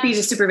it may not be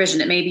just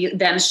supervision. It may be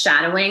them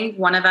shadowing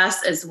one of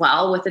us as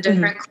well with a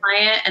different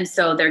client. And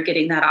so they're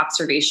getting that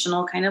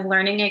observational kind of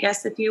learning, I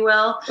guess, if you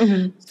will.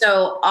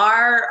 So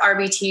our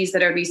RBTs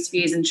that are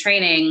BCBAs in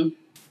training,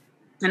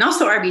 and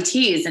also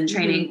RBTs in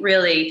training,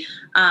 really,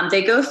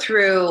 they go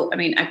through,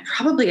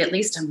 probably at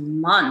least a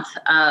month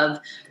of,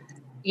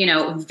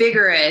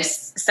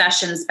 vigorous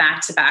sessions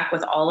back to back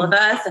with all of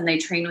us. And they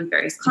train with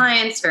various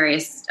clients,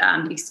 various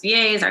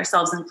BCBAs,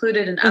 ourselves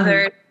included, and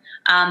others.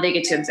 They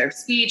get to observe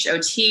speech,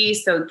 OT,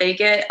 so they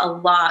get a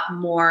lot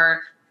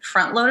more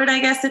front loaded, I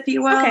guess, if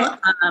you will.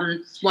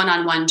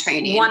 One-on-one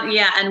training.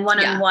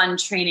 One-on-one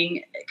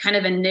training kind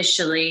of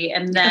initially.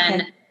 And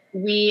then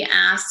we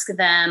ask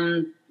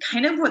them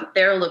kind of what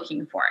they're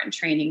looking for in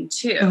training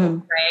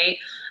too, right?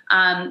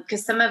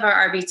 Because some of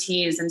our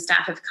RBTs and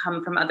staff have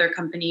come from other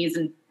companies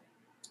and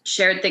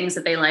shared things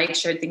that they like,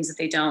 shared things that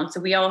they don't. So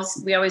we always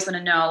want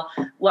to know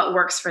what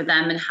works for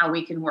them and how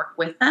we can work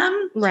with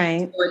them.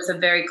 Right. So it's a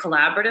very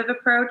collaborative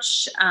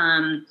approach.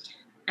 And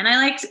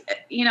I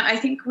I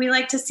think we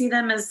like to see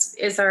them as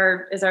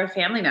our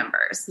family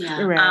members.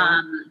 Yeah.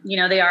 Right.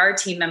 They are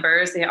team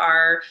members. They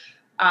are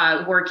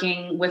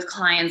working with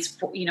clients,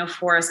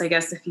 for us, I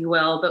guess, if you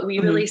will, but we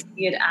really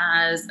see it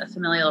as a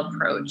familial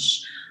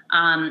approach.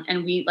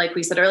 And we, like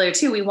we said earlier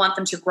too, we want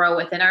them to grow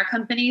within our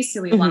company.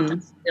 So we want them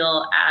to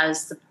feel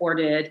as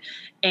supported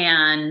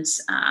and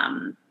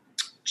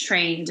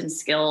trained and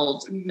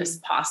skilled as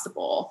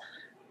possible.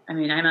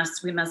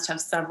 We must have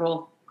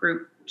several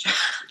group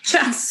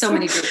chats. So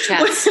many group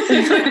chats. This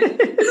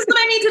is what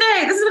I need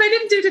today. This is what I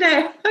didn't do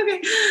today.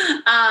 Okay.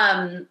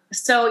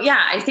 So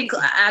yeah, I think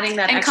adding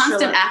that and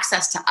constant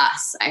access to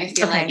us. I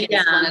feel like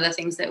it's one of the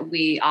things that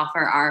we offer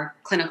our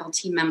clinical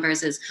team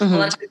members is a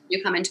lot of times when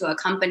you come into a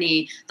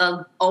company,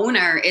 the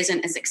owner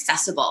isn't as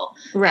accessible.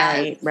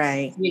 Right.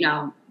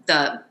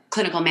 The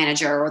clinical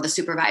manager or the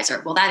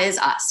supervisor. Well, that is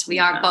us. We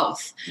are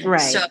both. Right.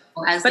 So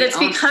but it's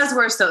because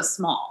we're so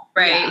small,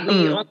 right? Yeah.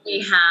 We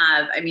only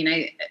have,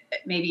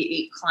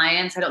 maybe 8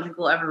 clients. I don't think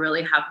we'll ever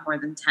really have more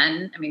than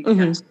 10.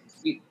 Because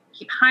we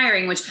keep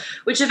hiring, which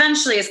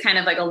eventually is kind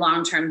of like a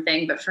long-term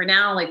thing. But for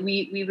now, like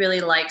we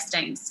really like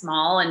staying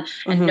small and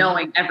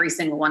knowing every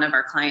single one of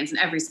our clients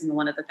and every single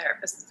one of the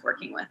therapists that's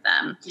working with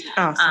them.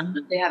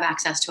 Awesome. They have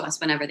access to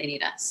us whenever they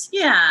need us.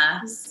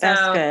 Yeah. That's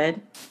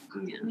good.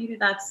 Yeah, maybe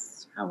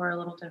that's how we're a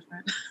little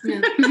different.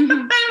 Yeah.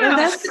 Well,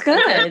 that's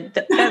good.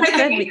 That's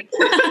good.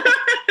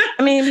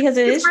 Because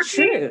it is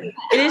true.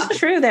 It is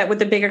true that with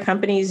the bigger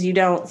companies, you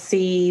don't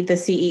see the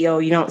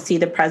CEO, you don't see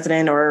the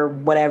president or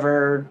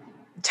whatever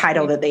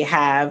title that they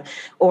have,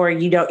 or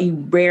you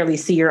rarely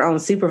see your own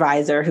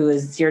supervisor who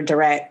is your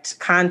direct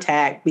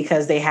contact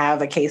because they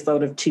have a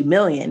caseload of 2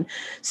 million.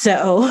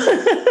 So,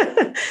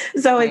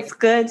 it's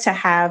good to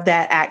have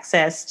that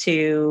access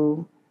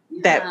to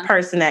that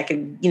person that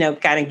could,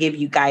 kind of give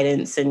you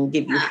guidance and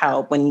give you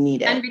help when you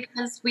need it. And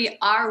because we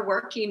are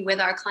working with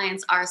our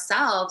clients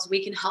ourselves,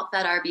 we can help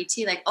that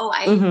RBT. Like,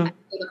 I came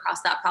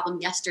across that problem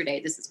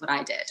yesterday. This is what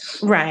I did.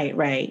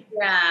 Right.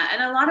 Yeah.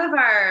 And a lot of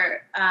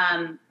our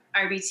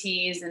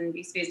RBTs and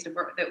BCBAs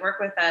that work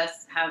with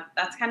us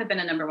that's kind of been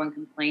a number one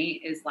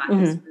complaint is lack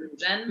of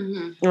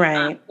supervision.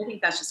 Right. I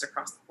think that's just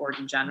across the board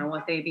in general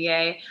with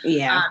ABA.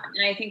 Yeah.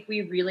 And I think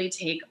we really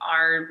take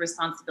our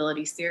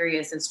responsibility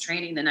serious as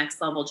training the next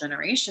level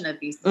generation of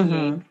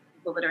BCBA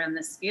people that are in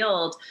this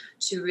field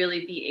to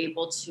really be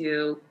able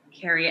to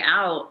carry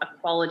out a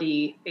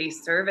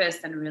quality-based service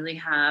and really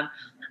have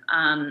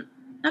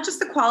not just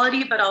the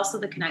quality, but also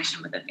the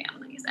connection with the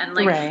families. And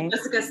like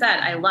Jessica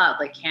said, I love,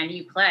 can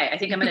you play? I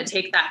think I'm going to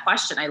take that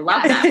question. I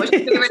love that. What's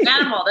your favorite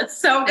animal? That's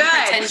so good.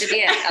 I pretend to be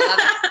it. I love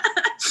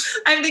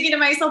it. I'm thinking to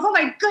myself, oh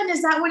my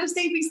goodness, that would have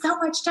saved me so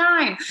much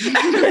time.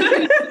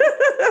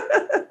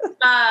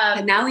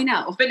 But now we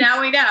know.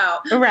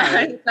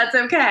 Right. That's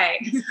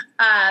okay.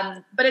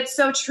 But it's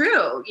so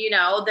true.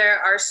 There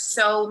are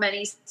so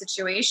many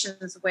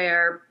situations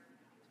where,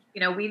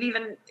 we've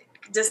even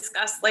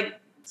discussed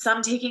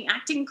some taking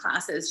acting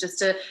classes just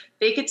to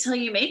fake it till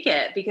you make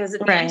it, because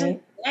at the end of the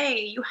day,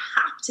 you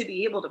have to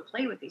be able to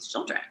play with these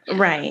children.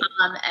 Right.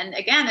 And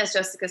again, as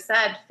Jessica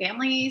said,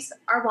 families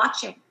are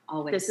watching.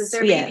 Always. This is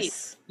their baby.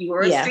 You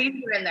are a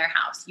stranger in their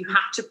house. You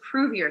have to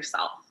prove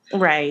yourself.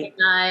 Right.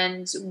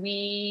 And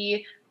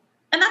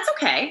that's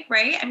okay,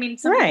 right?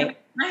 Somebody in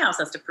my house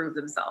has to prove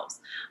themselves.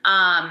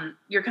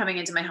 You're coming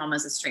into my home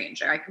as a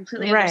stranger. I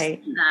completely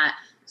understand that.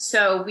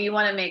 So we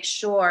want to make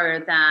sure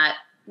that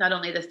not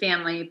only the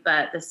family,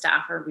 but the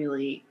staff are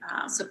really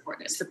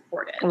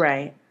supported.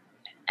 Right.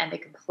 And they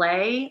can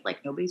play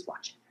like nobody's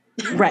watching.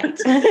 Right.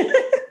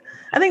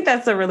 I think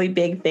that's a really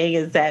big thing,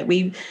 is that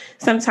we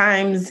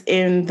sometimes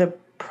in the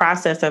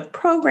process of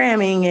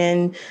programming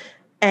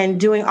and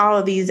doing all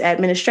of these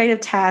administrative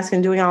tasks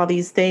and doing all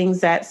these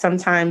things, that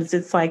sometimes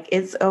it's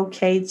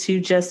okay to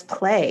just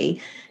play.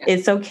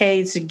 It's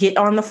okay to get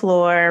on the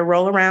floor,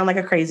 roll around like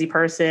a crazy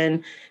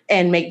person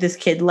and make this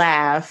kid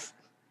laugh.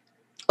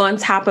 on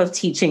top of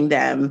teaching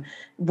them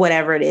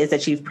whatever it is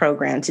that you've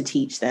programmed to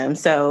teach them.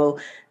 So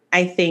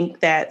I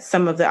think that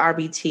some of the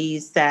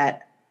RBTs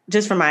that,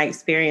 just from my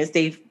experience,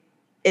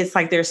 it's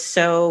like they're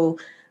so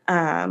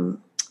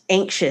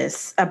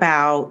anxious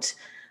about,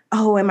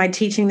 oh, am I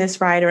teaching this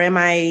right? Or am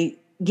I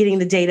getting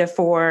the data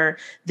for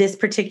this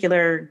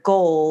particular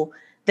goal,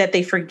 that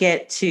they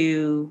forget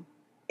to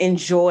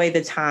enjoy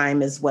the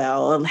time as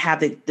well, and have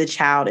the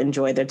child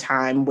enjoy their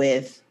time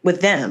with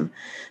them.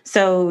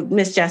 So,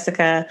 Miss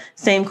Jessica,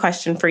 same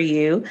question for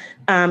you.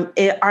 Are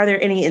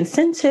there any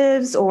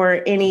incentives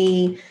or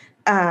any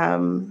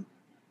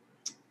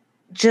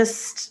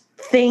just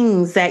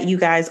things that you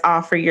guys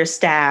offer your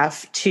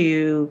staff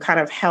to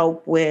kind of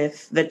help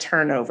with the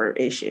turnover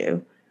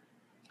issue?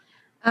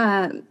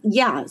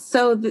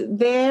 So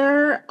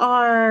there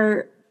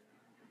are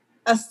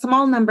a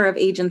small number of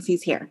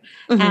agencies here,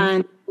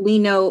 and we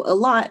know a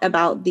lot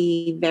about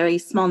the very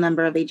small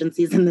number of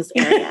agencies in this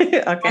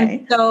area. Okay.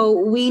 And so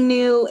we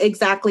knew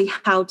exactly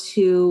how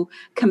to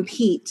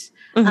compete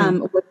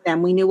with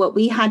them. We knew what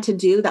we had to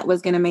do that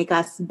was going to make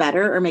us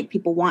better or make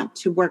people want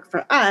to work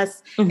for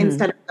us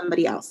instead of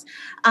somebody else.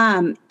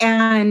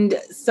 And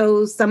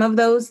so some of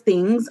those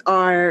things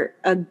are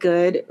a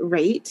good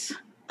rate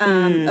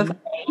of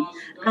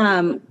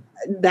pay.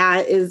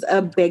 That is a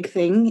big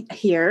thing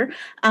here.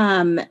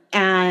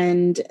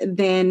 And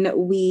then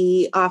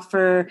we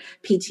offer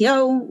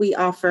PTO, we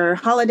offer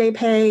holiday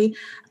pay,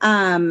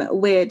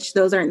 which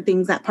those aren't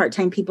things that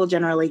part-time people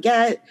generally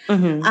get.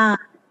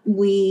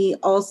 We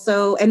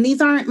also, and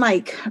these aren't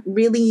like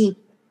really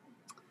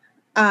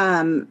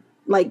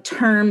like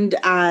termed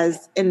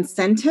as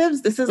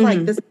incentives. This is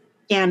like this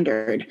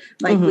standard.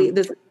 Like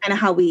this is kind of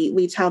how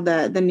we tell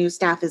the new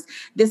staff is,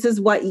 this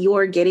is what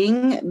you're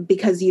getting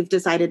because you've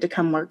decided to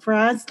come work for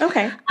us.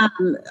 Okay.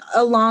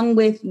 Along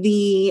with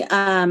the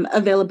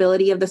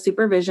availability of the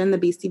supervision, the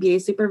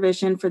BCBA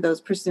supervision for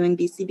those pursuing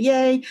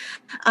BCBA,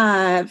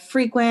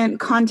 frequent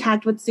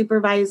contact with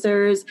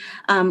supervisors,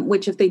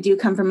 which if they do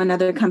come from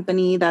another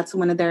company, that's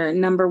one of their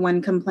number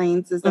one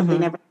complaints is that they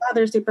never saw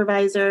their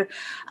supervisor.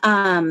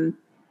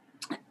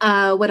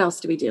 What else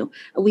do we do?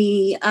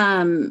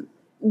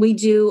 We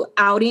do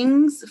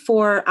outings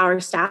for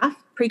our staff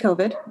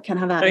pre-COVID. Can't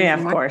have that. Yeah,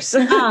 anymore. Of course.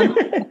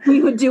 We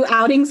would do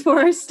outings for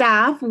our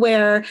staff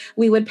where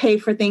we would pay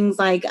for things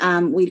like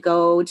we'd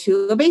go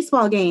to a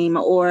baseball game,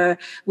 or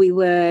we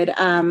would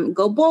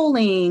go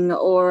bowling,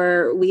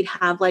 or we'd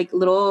have like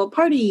little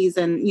parties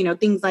and,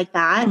 things like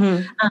that.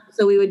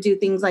 So we would do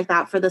things like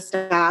that for the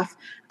staff.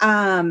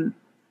 And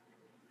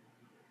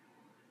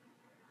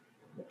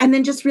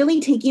then just really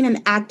taking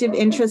an active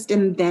interest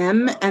in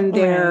them and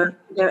their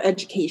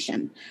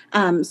education.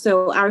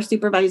 So our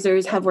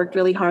supervisors have worked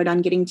really hard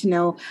on getting to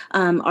know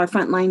our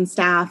frontline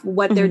staff,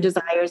 what their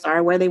desires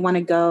are, where they want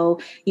to go.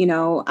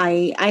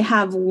 I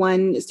have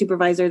one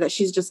supervisor that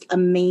she's just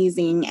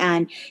amazing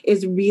and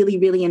is really,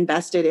 really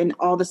invested in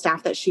all the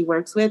staff that she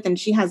works with. And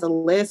she has a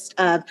list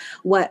of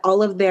what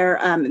all of their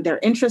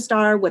interests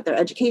are, what their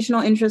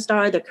educational interests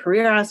are, their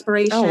career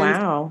aspirations. Oh,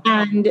 wow.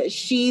 And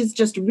she's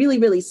just really,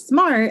 really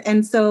smart.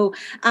 And so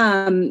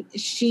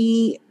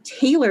she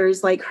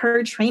tailors like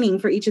her training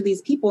for each of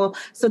these people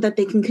so that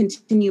they can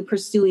continue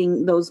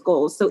pursuing those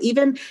goals. So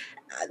even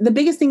the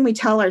biggest thing we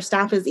tell our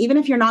staff is, even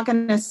if you're not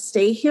going to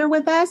stay here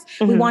with us,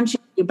 we want you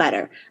to do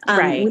better.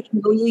 We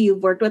know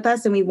you've worked with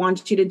us and we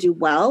want you to do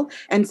well.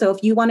 And so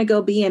if you want to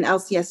go be an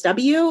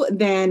LCSW,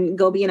 then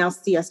go be an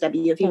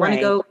LCSW. If you want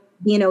to go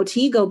be an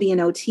OT, go be an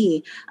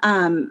OT.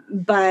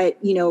 But,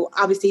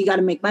 obviously you got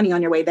to make money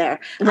on your way there.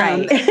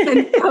 Right.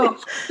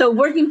 So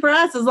working for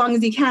us as long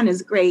as you can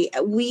is great.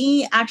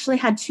 We actually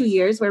had 2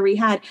 years where we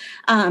had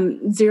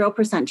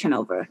 0%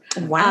 turnover.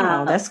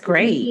 Wow, that's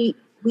great.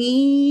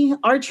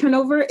 Our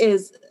turnover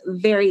is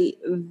very,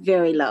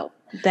 very low.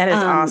 That is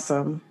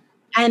awesome.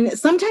 And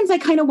sometimes I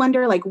kind of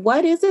wonder, like,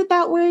 what is it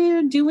that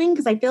we're doing?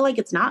 Because I feel like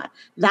it's not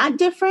that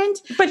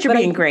different. But you're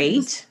being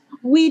great.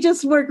 We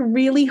just work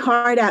really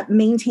hard at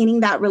maintaining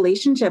that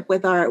relationship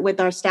with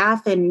our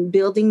staff and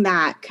building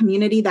that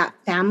community, that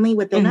family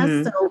within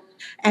us. So,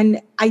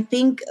 and I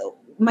think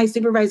my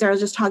supervisor, I was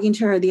just talking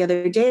to her the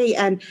other day,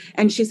 and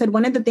she said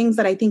one of the things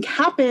that I think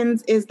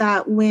happens is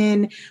that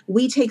when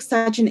we take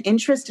such an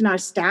interest in our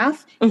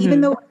staff, even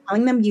though we're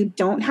telling them you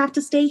don't have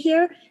to stay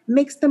here,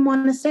 makes them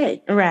want to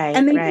stay. Right.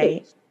 And they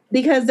do.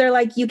 Because they're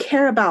like, you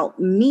care about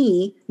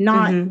me,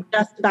 not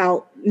just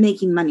about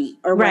making money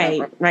or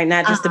whatever. Right.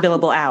 Not just the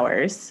billable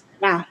hours.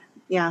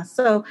 Yeah.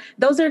 So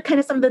those are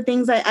kind of some of the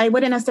things I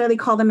wouldn't necessarily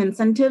call them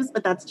incentives,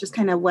 but that's just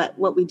kind of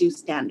what we do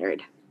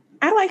standard.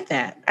 I like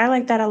that. I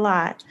like that a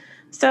lot.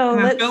 So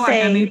let's say,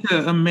 like I need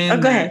to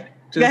amend. Go ahead.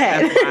 Go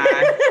ahead.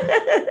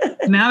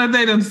 Now that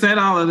they done said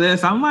all of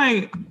this, I'm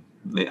like,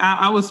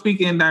 I was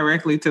speaking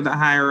directly to the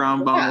higher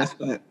on bonus,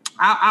 but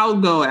I'll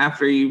go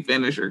after you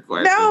finish your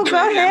question. No,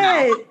 go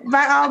ahead. No.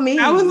 By all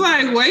means. I was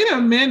like, wait a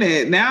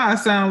minute. Now I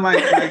sound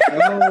like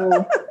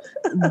oh.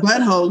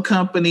 butthole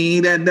company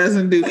that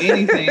doesn't do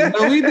anything.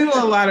 But we do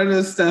a lot of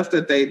the stuff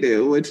that they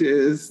do, which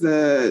is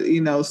the,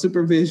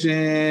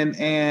 supervision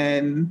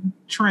and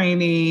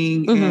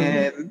training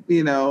and,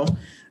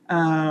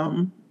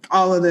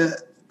 all of the,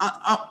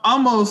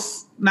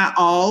 almost not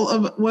all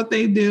of what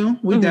they do.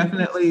 We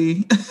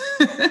definitely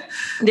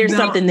there's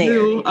something there.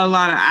 Do a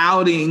lot of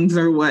outings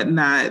or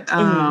whatnot.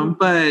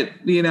 But,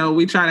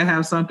 we try to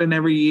have something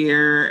every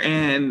year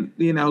and,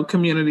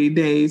 community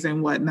days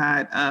and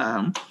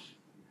whatnot.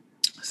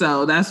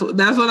 So that's what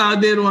I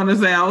did want to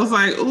say. I was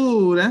like,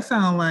 ooh, that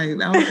sounds like,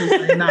 that was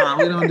just like, nah,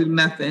 we don't do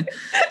nothing.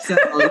 So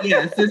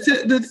yes,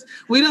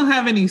 we don't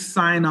have any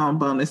sign-on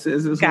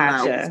bonuses is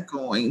Gotcha. What I was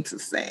going to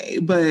say.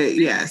 But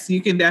yes,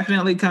 you can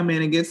definitely come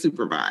in and get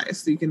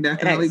supervised. You can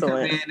definitely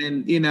Excellent. come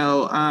in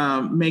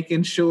and,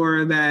 making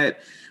sure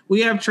that we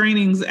have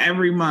trainings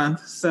every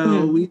month.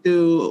 So we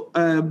do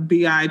a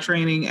BI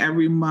training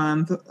every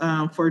month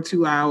for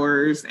 2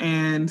 hours.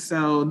 And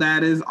so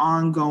that is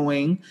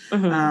ongoing.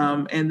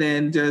 And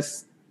then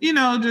just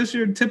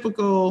your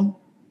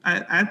typical,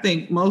 I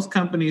think most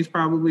companies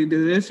probably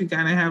do this. You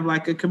kind of have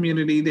like a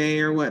community day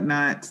or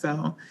whatnot.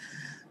 So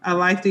I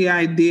like the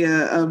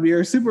idea of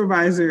your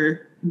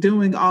supervisor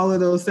doing all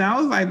of those things. I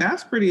was like,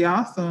 that's pretty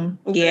awesome.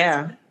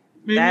 Yeah.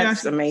 Maybe that's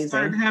I should amazing.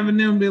 Start having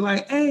them be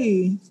like,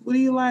 hey, what do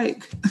you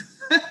like?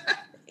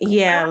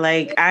 Yeah,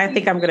 like I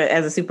think I'm gonna,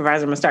 as a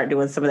supervisor, I'm gonna start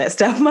doing some of that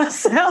stuff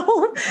myself.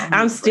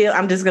 I'm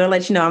just gonna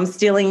let you know I'm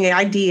stealing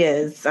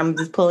ideas. I'm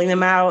just pulling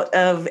them out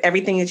of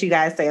everything that you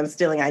guys say. I'm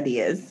stealing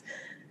ideas.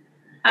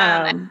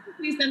 I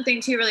think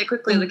something too really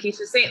quickly,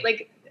 Lakeisha, say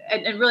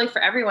and really for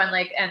everyone,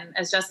 and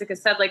as Jessica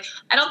said,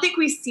 I don't think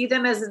we see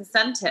them as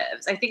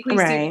incentives. I think we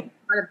see them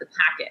as part of the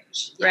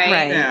package,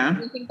 right? Yeah.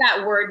 I think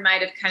that word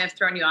might have kind of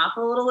thrown you off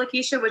a little,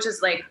 Lakeisha, which is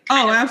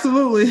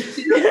absolutely.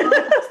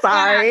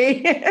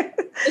 Sorry.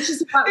 It's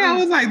just I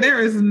was like,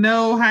 there is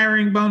no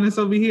hiring bonus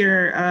over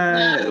here.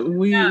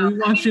 We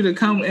want you to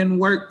come and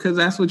work because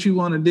that's what you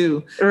want to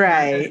do,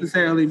 right? Not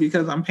necessarily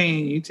because I'm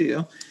paying you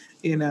to,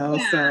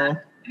 So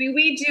I mean,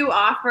 we do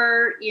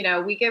offer,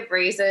 we give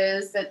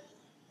raises,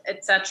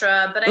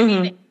 etc. But I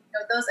mean,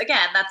 those,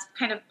 again, that's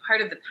kind of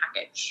part of the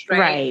package,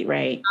 right?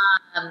 Right.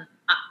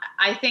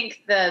 I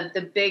think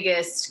the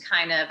biggest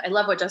kind of, I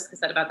love what Jessica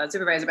said about that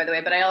supervisor, by the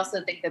way, but I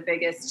also think the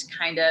biggest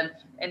kind of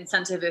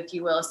incentive, if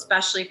you will,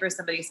 especially for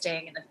somebody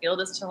staying in the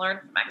field, is to learn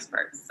from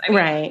experts. I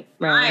mean,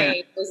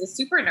 I was a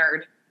super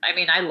nerd. I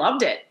mean, I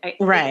loved it.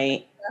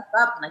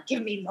 Up and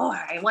give me more.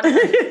 I want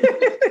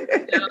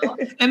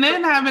to. And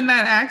then having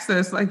that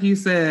access, like you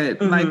said,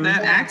 like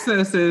that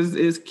access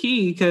is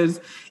key, because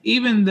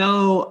even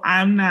though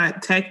I'm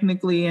not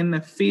technically in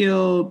the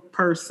field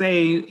per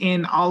se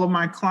in all of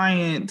my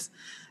clients,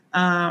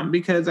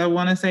 because I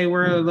want to say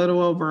we're a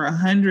little over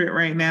 100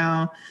 right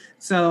now.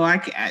 So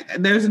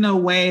there's no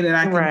way that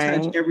I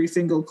can touch every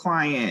single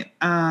client.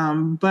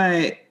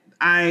 But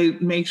I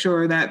make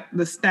sure that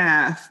the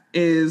staff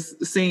is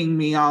seeing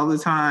me all the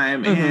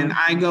time. And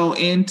I go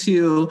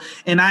into,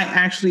 and I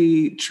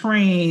actually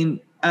train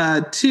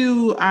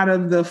 2 out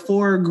of the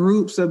 4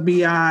 groups of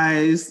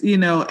BIs,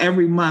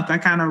 every month. I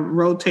kind of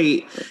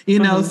rotate,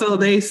 so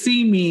they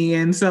see me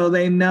and so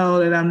they know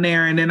that I'm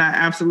there. And then I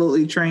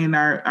absolutely train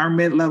our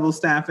mid-level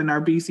staff and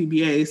our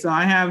BCBA. So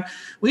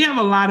we have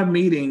a lot of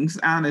meetings,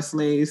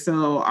 honestly.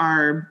 So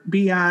our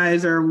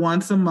BIs are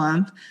once a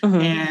month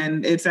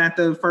and it's at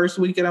the first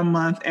week of the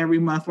month, every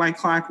month, like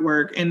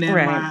clockwork. And then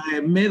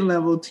my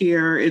mid-level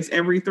tier, it's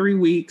every 3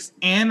 weeks.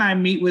 And I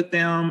meet with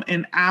them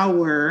an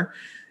hour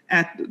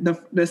at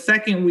the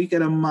second week of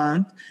the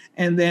month.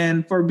 And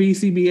then for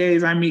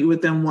BCBAs, I meet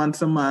with them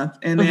once a month.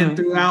 And then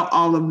throughout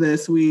all of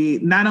this, we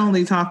not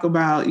only talk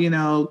about,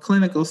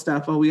 clinical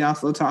stuff, but we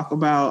also talk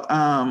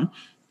about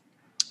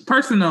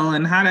personal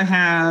and how to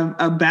have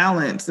a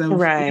balance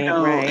of,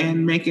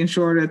 and making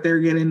sure that they're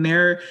getting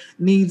their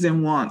needs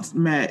and wants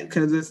met.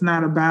 Because it's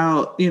not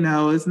about, you're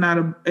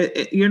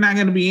not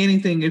going to be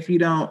anything if you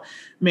don't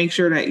make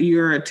sure that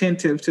you're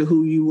attentive to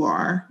who you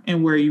are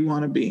and where you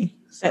want to be.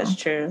 So. That's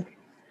true.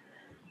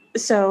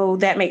 So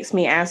that makes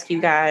me ask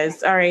you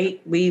guys, all right,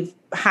 we've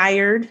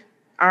hired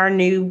our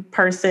new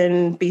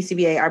person,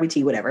 BCBA,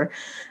 RBT, whatever.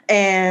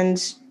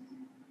 And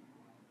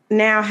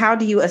now how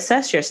do you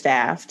assess your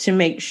staff to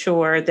make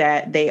sure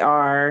that they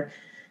are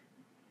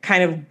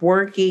kind of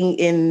working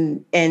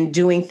in and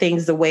doing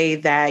things the way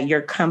that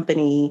your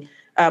company,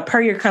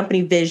 per your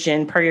company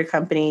vision, per your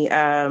company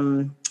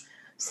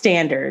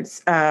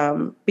standards?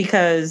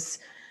 Because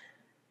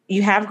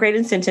you have great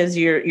incentives.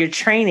 You're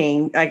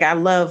training. Like, I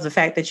love the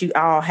fact that you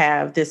all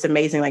have this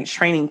amazing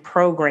training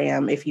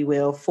program, if you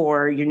will,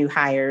 for your new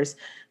hires.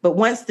 But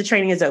once the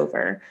training is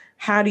over,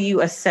 how do you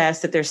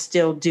assess that they're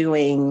still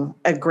doing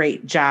a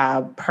great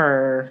job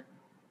per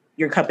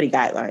your company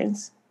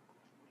guidelines?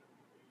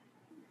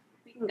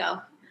 We can go.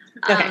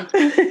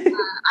 Okay.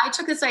 I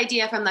took this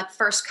idea from the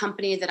first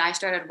company that I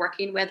started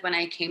working with when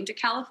I came to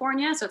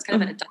California. So it's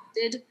kind of an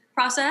adopted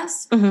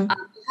process. You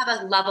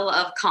have a level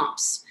of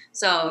comps.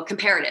 So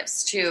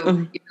comparatives to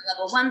your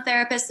level 1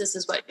 therapist, this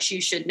is what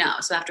you should know.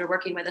 So after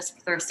working with us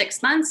for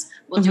 6 months,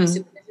 we'll do a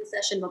supervision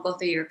session. We'll go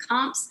through your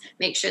comps,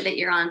 make sure that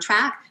you're on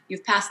track.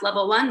 You've passed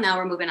level 1. Now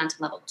we're moving on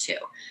to level 2.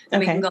 And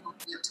we can go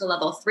up to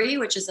level 3,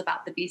 which is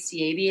about the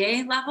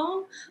BCABA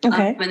level.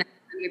 Okay. When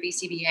your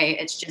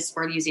BCBA, it's just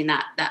we're using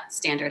that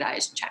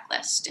standardized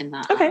checklist in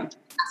the task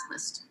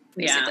list,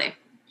 basically.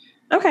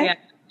 Yeah. Okay. Yeah.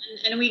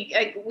 And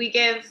we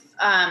give,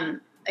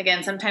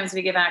 again, sometimes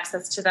we give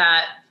access to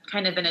that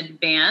kind of in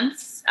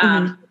advance.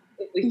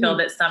 If we feel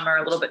that some are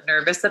a little bit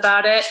nervous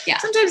about it. Yeah.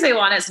 Sometimes they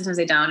want it, sometimes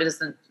they don't. It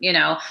doesn't,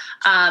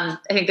 I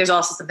think there's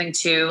also something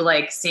to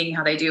like seeing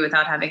how they do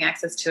without having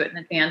access to it in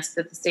advance.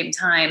 But at the same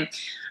time,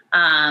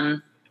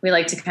 we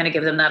like to kind of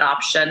give them that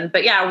option.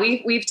 But yeah,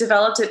 we've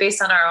developed it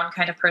based on our own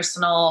kind of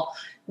personal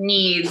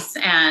needs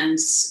and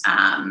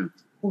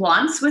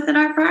wants within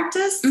our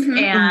practice.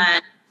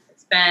 And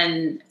it's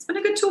been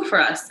a good tool for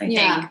us, I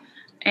think.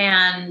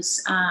 And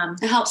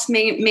it helps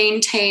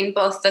maintain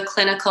both the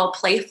clinical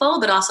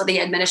playful, but also the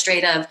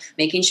administrative,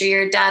 making sure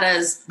your data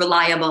is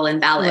reliable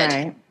and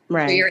valid.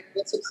 Right. So you're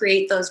able to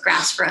create those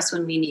graphs for us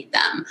when we need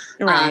them.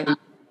 Right.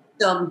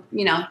 So,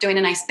 doing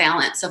a nice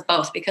balance of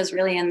both, because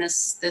really in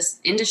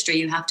this industry,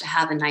 you have to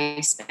have a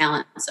nice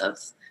balance of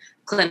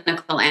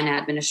clinical and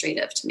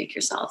administrative to make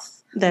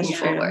yourself move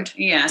forward.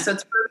 Yeah. So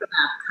it's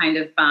roadmap kind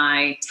of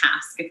by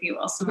task, if you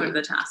will, similar to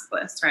the task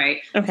list,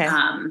 right? Okay.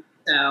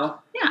 So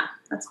yeah,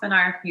 that's been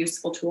our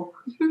useful tool.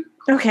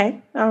 Okay.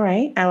 All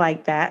right. I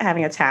like that.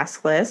 Having a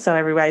task list so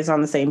everybody's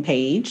on the same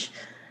page.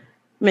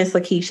 Miss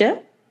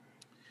Lakeisha?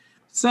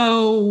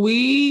 So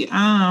we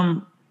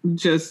are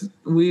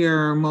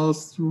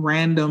most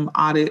random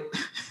audit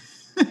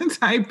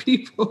type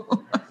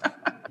people.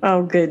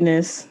 Oh,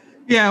 goodness.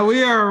 Yeah,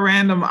 we are a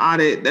random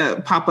audit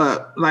that pop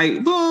up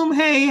like, boom,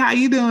 hey, how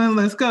you doing?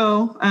 Let's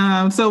go.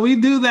 So we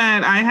do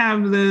that. I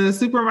have the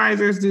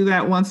supervisors do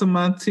that once a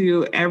month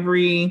to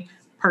every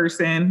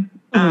person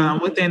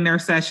within their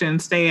session,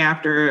 stay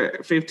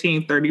after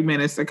 15, 30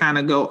 minutes to kind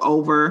of go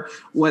over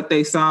what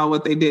they saw,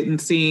 what they didn't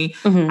see.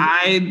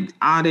 I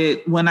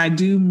audit when I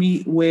do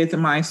meet with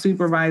my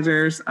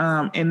supervisors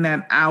in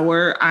that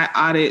hour,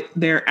 I audit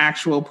their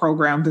actual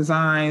program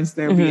designs,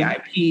 their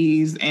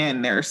VIPs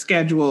and their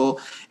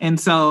schedule. And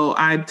so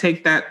I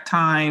take that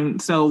time.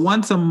 So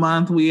once a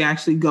month, we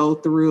actually go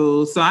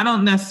through. So I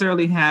don't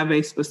necessarily have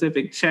a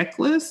specific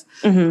checklist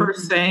per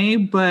se,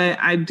 but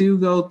I do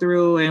go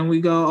through and we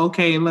go,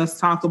 okay,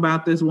 let's talk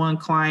about this one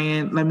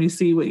client. Let me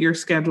see what your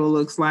schedule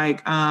looks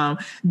like.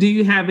 Do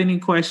you have any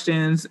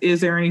questions?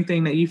 Is there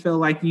anything that you feel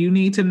like you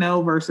need to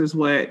know versus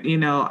what,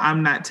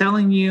 I'm not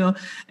telling you?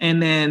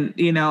 And then,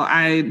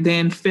 I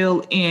then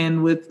fill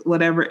in with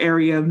whatever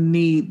area of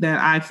need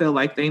that I feel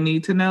like they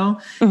need to know.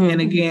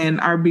 And again,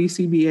 our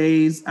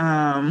BCBAs,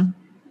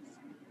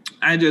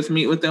 I just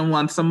meet with them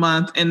once a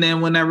month, and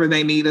then whenever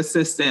they need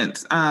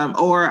assistance,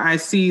 or I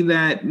see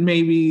that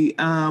maybe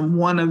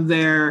one of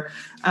their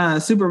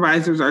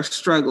supervisors are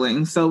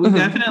struggling. So we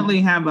definitely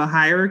have a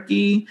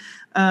hierarchy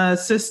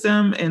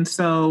system, and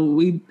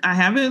so I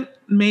haven't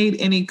made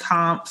any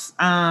comps.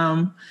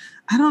 I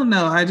don't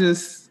know.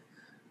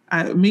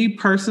 Me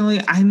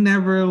personally, I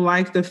never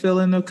like the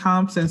filling of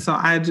comps. And so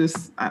I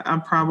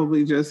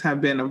probably just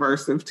have been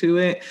aversive to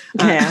it.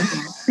 Yeah.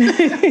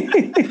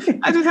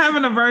 I just have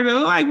an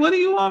aversion. Like, what do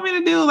you want me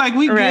to do? Like,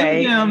 we give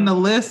them the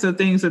list of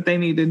things that they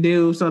need to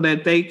do so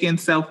that they can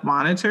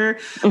self-monitor.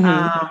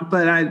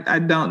 But I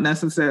don't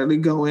necessarily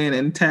go in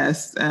and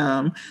test.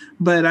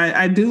 But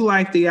I do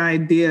like the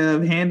idea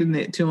of handing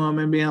it to them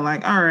and being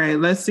like, all right,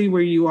 let's see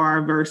where you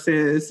are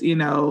versus,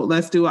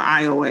 let's do an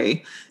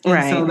IOA.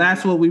 And so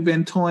that's what we've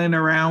been toying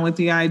around with,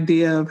 the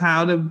idea of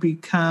how to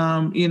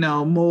become,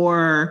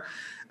 more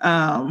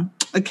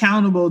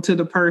accountable to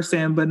the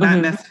person, but not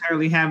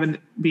necessarily having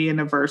be an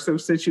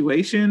aversive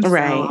situation. So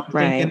I'm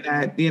thinking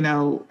that,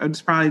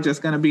 it's probably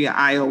just going to be an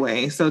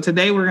IOA. So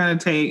today we're going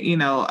to take, an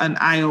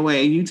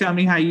IOA. You tell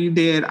me how you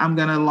did. I'm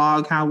going to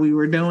log how we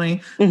were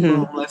doing.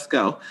 Boom, let's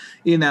go,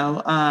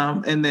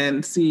 and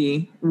then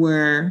see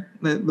where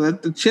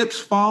let the chips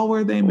fall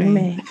where they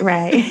may.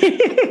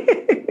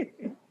 Right.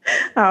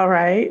 All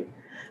right.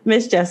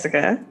 Miss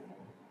Jessica,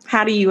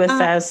 how do you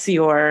assess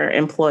your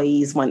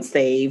employees once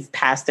they've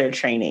passed their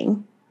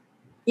training?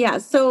 Yeah.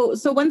 So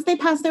once they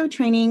pass their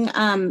training,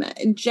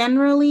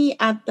 generally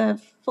at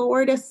the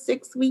 4 to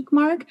 6 week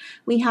mark,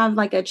 we have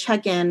like a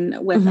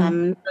check-in with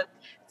them.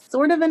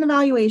 Sort of an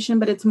evaluation,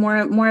 but it's more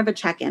of a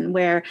check-in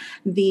where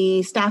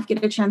the staff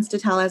get a chance to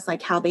tell us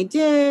like how they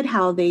did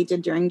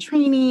during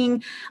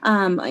training,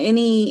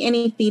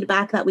 any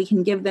feedback that we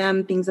can give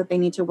them, things that they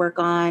need to work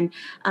on.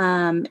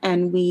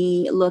 And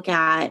we look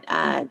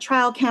at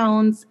trial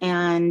counts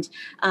and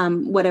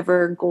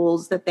whatever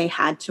goals that they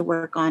had to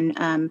work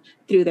on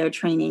through their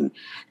training.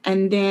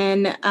 And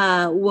then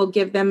we'll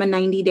give them a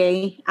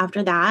 90-day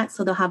after that.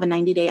 So they'll have a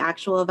 90-day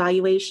actual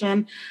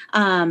evaluation.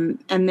 And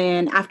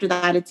then after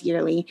that, it's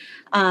yearly.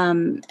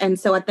 And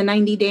so at the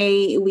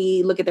 90-day,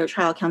 we look at their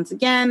trial counts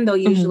again. They'll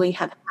usually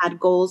have had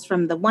goals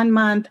from the 1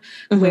 month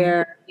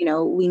where,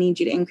 we need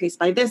you to increase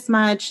by this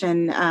much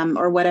and,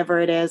 or whatever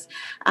it is.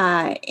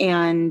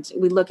 And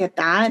we look at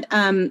that.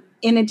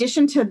 In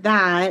addition to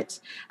that,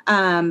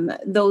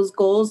 those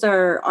goals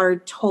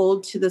are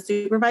told to the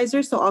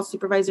supervisor. So all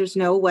supervisors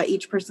know what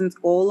each person's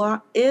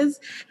goal is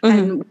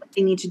and what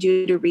they need to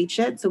do to reach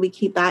it. So we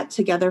keep that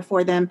together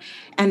for them.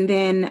 And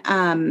then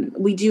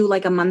we do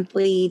like a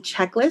monthly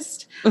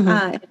checklist,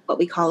 what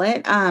we call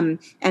it. And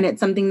it's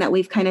something that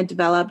we've kind of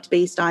developed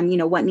based on,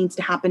 what needs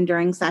to happen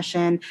during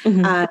session.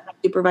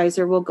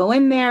 Supervisor will go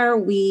in there.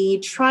 We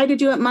try to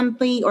do it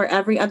monthly or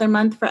every other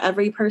month for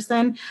every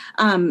person.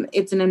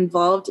 It's an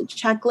involved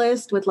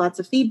checklist with lots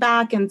of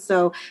feedback. And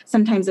so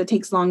sometimes it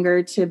takes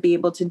longer to be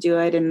able to do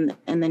it and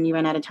then you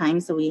run out of time.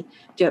 So we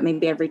do it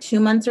maybe every 2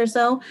 months or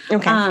so.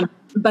 Okay.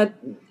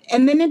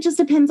 And then it just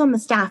depends on the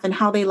staff and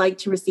how they like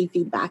to receive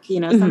feedback.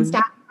 Some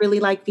staff really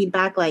like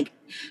feedback, like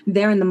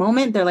they're in the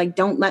moment. They're like,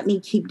 don't let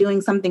me keep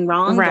doing something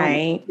wrong.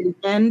 Right.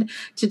 Don't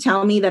to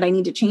tell me that I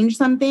need to change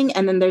something.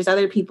 And then there's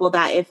other people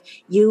that if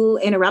you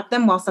interrupt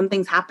them while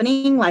something's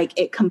happening, like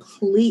it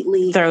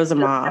completely throws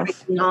them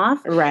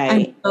off. Right.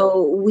 And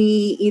so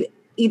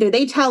either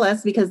they tell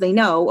us because they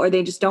know, or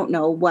they just don't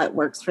know what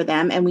works for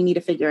them. And we need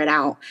to figure it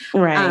out.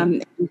 Right.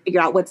 And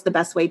figure out what's the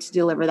best way to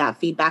deliver that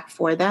feedback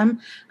for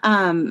them.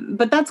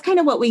 But that's kind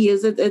of what we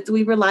use.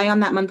 We rely on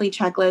that monthly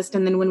checklist.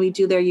 And then when we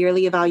do their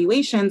yearly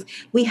evaluations,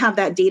 we have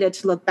that data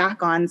to look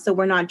back on. So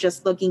we're not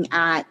just looking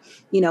at,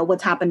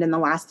 what's happened in the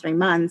last 3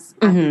 months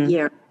of the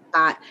year.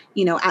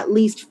 At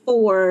least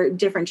 4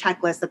 different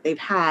checklists that they've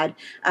had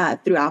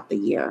throughout the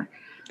year.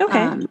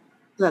 Okay. So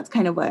that's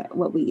kind of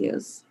what we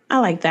use. I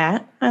like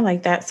that.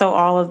 So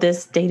all of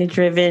this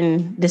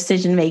data-driven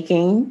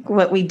decision-making,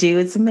 what we do,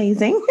 it's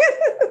amazing.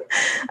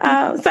 So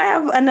I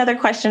have another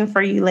question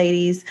for you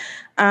ladies.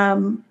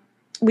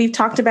 We've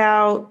talked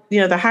about,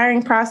 the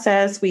hiring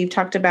process. We've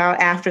talked about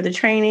after the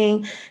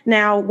training.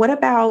 Now, what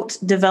about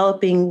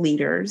developing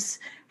leaders?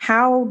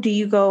 How do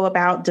you go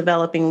about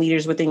developing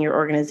leaders within your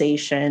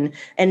organization,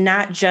 and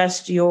not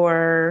just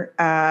your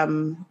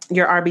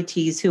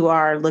RBTs who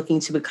are looking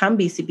to become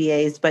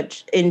BCBAs,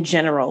 but in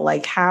general,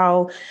 like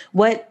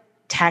what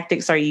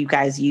tactics are you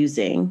guys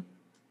using?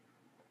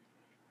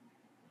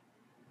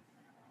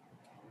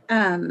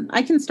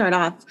 I can start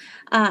off.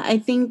 I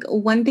think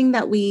one thing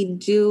that we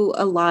do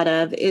a lot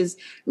of is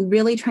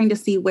really trying to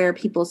see where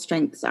people's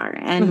strengths are.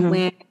 And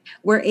when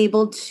we're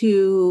able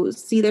to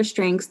see their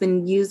strengths,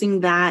 then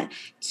using that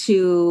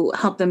to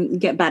help them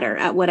get better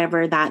at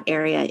whatever that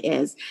area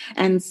is.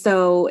 And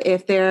so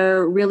if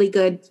they're really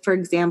good, for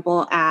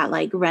example, at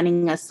like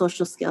running a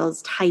social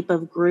skills type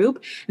of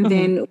group,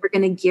 then we're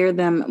going to gear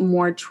them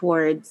more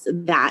towards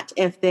that.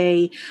 If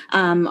they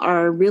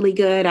are really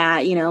good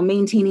at,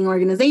 maintaining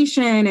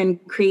organization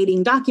and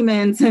creating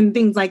documents and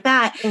things like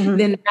that,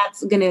 then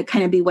that's going to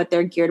kind of be what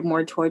they're geared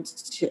more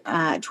towards.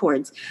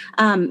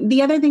 The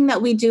other thing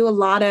that we do a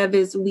lot of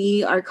is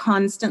we are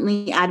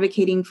constantly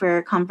advocating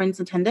for conference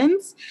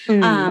attendance.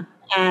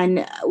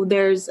 And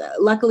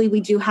luckily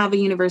we do have a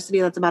university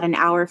that's about an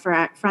hour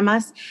from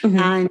us,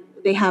 and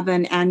they have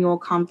an annual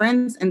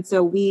conference. And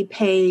so we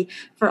pay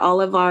for all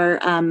of our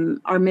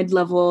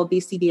mid-level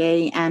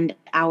BCBA and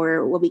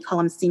our, what we call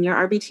them, senior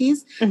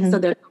RBTs. So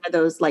they're kind of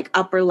those like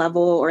upper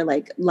level or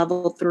like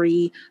level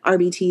 3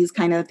 RBTs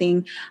kind of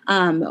thing,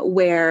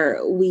 where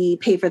we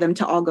pay for them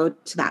to all go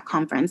to that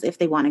conference if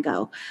they want to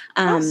go.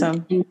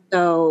 Awesome. And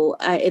so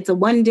it's a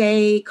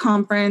 1-day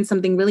conference,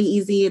 something really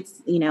easy.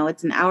 It's,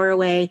 it's an hour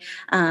away,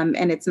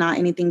 and it's not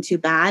anything too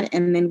bad.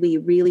 And then we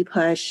really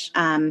push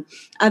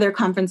other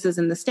conferences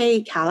in the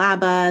state,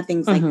 CalABA,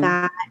 things like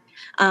that.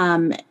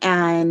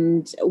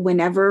 And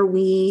whenever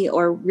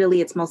or really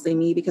it's mostly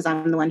me because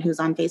I'm the one who's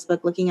on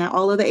Facebook looking at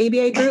all of the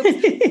ABA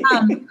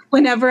groups.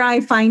 Whenever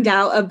I find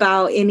out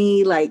about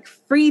any like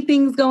free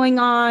things going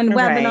on,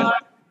 webinars,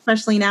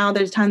 especially now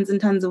there's tons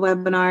and tons of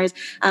webinars,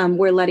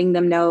 we're letting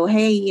them know,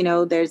 hey,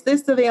 there's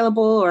this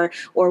available,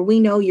 or we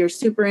know you're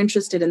super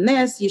interested in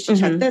this, you should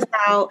check this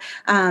out.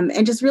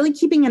 And just really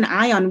keeping an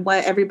eye on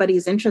what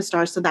everybody's interests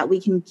are so that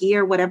we can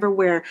gear whatever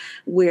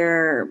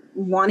we're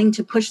wanting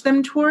to push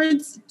them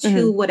towards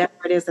to whatever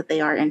it is that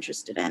they are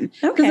interested in.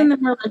 Because then they're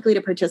more likely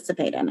to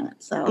participate in it.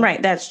 So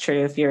right, that's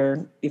true. If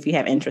you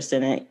have interest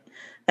in it,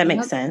 that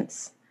makes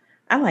sense.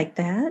 I like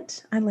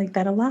that. I like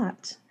that a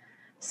lot.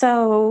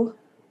 So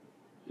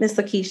Miss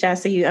Lakeisha, I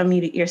see you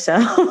unmuted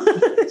yourself.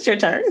 It's your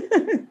turn.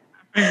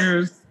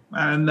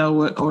 I don't know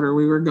what order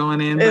we were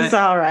going in. It's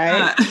all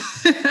right.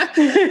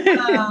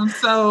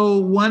 So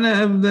one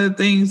of the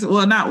things,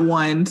 well, not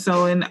one.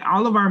 So in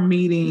all of our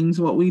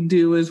meetings, what we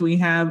do is we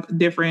have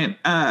different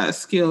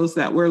skills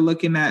that we're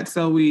looking at.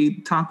 So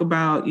we talk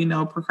about,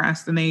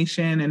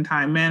 procrastination and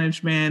time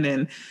management.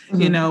 And,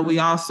 we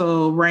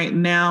also right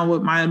now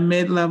with my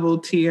mid-level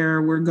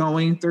tier, we're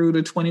going through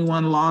the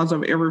 21 laws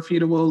of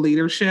irrefutable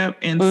leadership.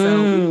 And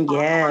so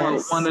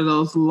one of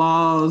those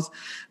laws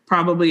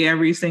probably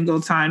every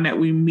single time that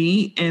we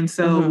meet. And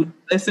so we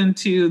listen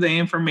to the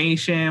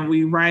information,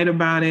 we write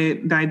about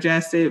it,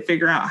 digest it,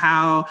 figure out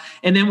how,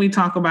 and then we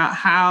talk about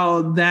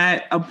how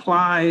that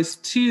applies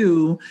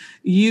to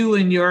you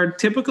and your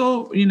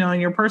typical, in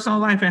your personal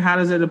life, and how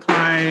does it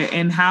apply,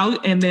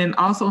 and then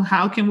also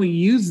how can we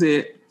use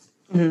it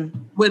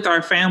with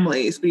our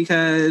families,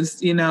 because,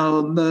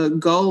 the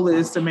goal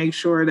is to make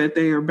sure that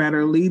they are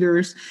better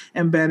leaders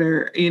and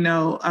better,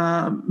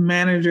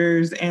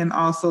 managers, and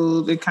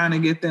also to kind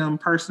of get them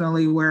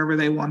personally wherever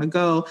they want to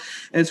go.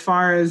 As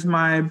far as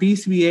my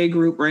BCBA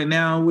group right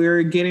now,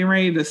 we're getting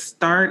ready to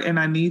start, and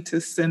I need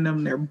to send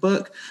them their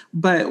book,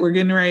 but we're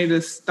getting ready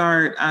to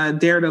start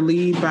Dare to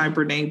Lead by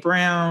Brene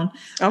Brown.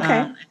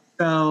 Okay.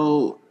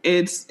 So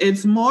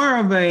it's more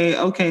of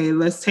okay,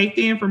 let's take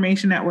the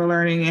information that we're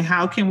learning and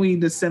how can we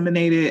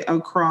disseminate it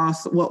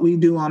across what we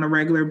do on a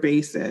regular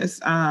basis.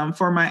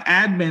 For my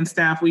admin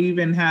staff, we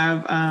even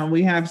have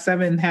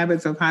 7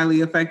 habits of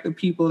highly effective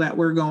people that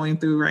we're going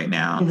through right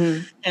now.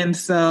 And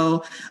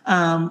so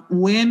so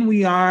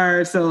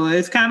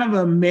it's kind of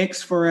a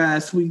mix for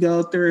us. We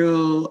go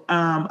through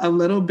a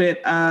little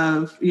bit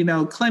of,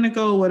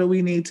 clinical, what do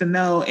we need to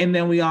know? And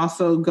then we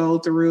also go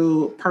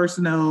through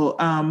personal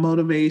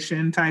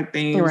motivation type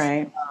things.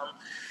 Right.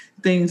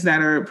 Things that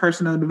are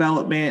personal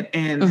development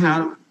and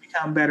how to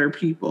become better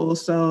people.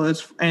 So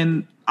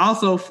and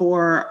also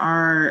for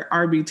our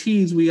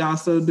RBTs, we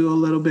also do a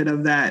little bit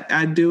of that.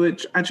 I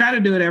try to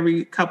do it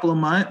every couple of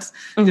months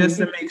just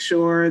to make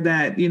sure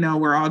that,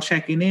 we're all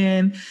checking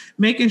in,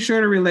 making sure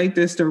to relate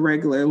this to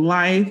regular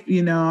life.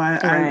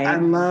 I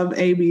love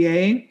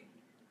ABA,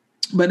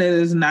 but it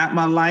is not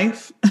my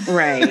life.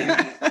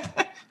 Right.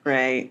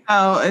 Right.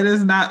 Oh, it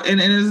is not, and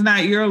it is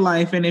not your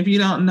life. And if you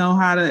don't know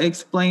how to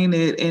explain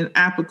it in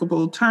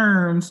applicable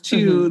terms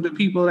to the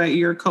people that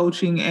you're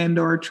coaching and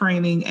or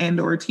training and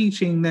or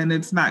teaching, then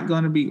it's not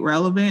going to be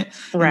relevant.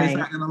 And it's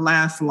not going to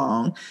last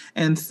long.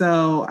 And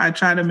so I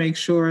try to make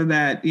sure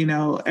that,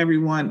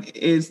 everyone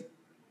is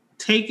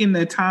taking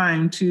the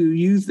time to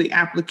use the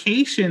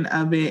application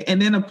of it and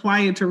then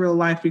apply it to real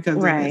life,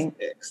 because it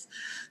is.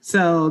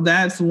 So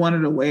that's one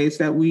of the ways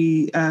that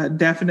we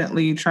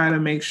definitely try to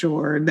make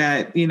sure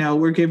that,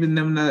 we're giving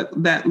them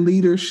that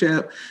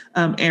leadership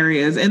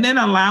areas, and then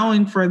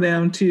allowing for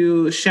them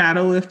to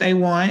shadow if they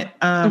want,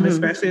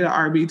 especially the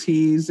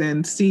RBTs,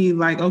 and see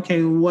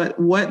okay,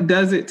 what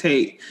does it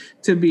take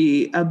to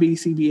be a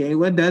BCBA?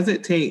 What does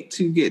it take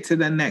to get to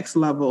the next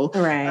level?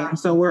 Right.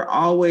 So we're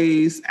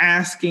always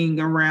asking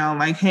around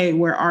hey,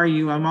 where are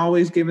you? I'm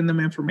always giving them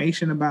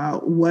information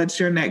about what's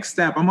your next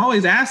step. I'm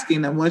always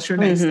asking them, what's your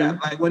next step?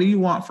 What do you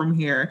want from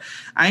here?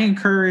 I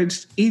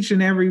encourage each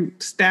and every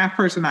staff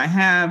person I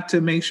have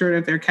to make sure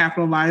that they're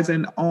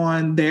capitalizing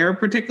on their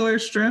particular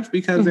strength,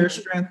 because their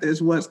strength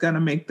is what's going to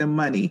make them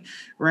money.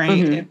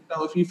 Right. And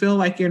so if you feel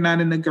like you're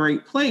not in a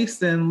great place,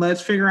 then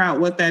let's figure out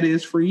what that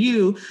is for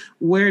you.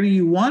 Where do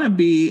you want to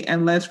be?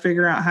 And let's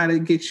figure out how to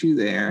get you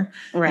there.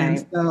 Right.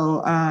 And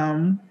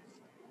so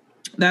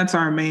that's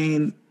our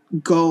main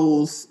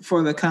goals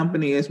for the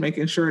company, is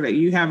making sure that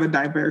you have a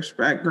diverse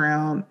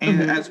background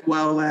and as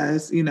well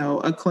as,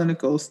 a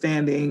clinical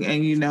standing,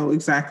 and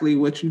exactly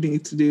what you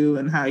need to do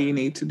and how you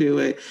need to do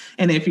it.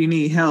 And if you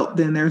need help,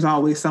 then there's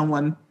always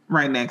someone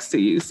right next to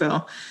you.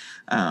 So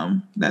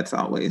that's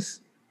always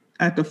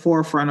at the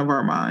forefront of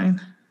our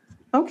mind.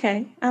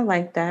 Okay. I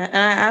like that. And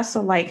I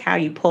also like how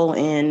you pull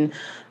in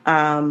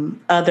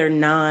other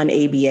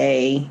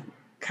non-ABA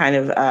kind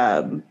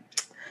of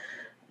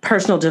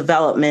personal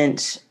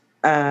development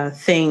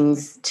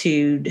things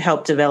to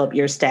help develop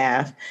your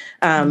staff.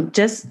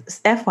 Just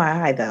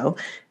FYI, though,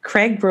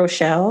 Craig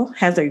Groeschel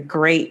has a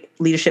great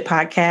leadership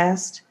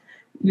podcast.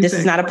 This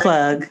is not a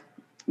plug.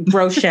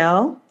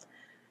 Groeschel.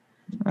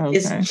 Okay.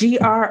 It's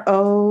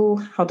GRO.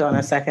 Hold on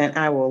a second.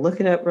 I will look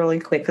it up really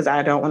quick because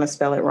I don't want to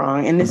spell it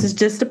wrong. And this is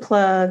just a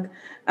plug.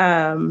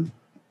 I'm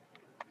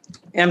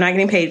not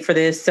getting paid for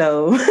this,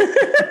 so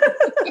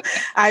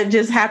I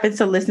just happened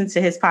to listen to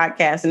his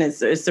podcast, and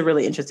it's a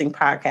really interesting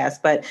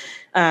podcast. But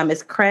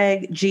it's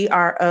Craig,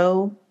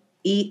 GROESCHEL.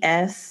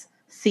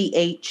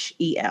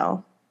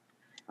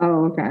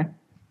 Oh, okay.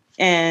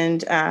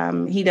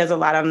 And he does a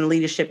lot on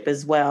leadership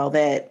as well.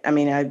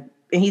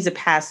 He's a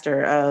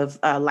pastor of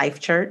Life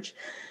Church,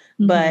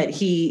 but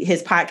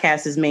his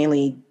podcast is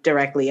mainly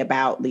directly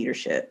about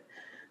leadership.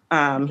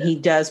 He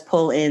does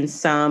pull in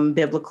some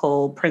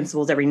biblical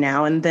principles every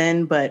now and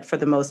then, but for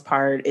the most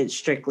part, it's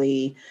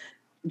strictly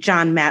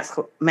John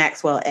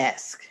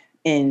Maxwell-esque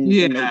in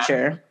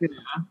nature.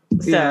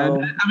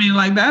 So,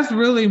 that's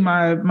really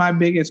my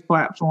biggest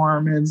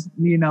platform is,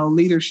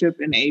 leadership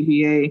in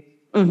ABA,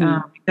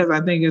 because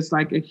I think it's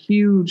a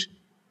huge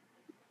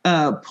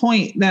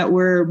point that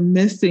we're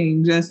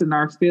missing just in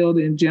our field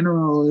in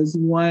general, is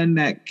one,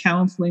 that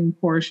counseling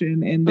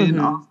portion, and then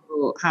also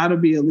how to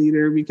be a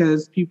leader,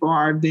 because people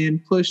are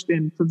then pushed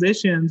in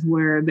positions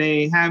where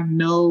they have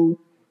no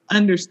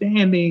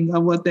understanding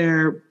of what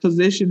their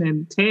position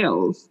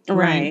entails.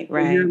 Right. So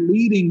you're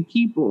leading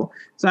people.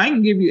 So I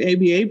can give you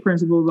ABA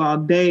principles all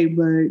day,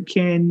 but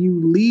can you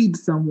lead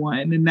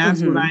someone? And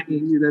that's what I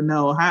need you to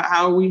know.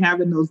 How are we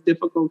having those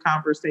difficult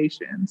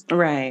conversations?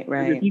 Right.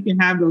 If you can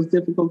have those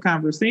difficult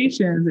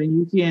conversations and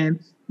you can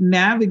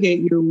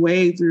navigate your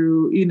way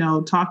through,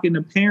 talking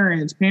to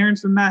parents.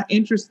 Parents are not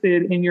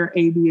interested in your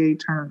ABA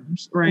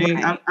terms,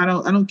 right? I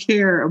don't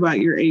care about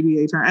your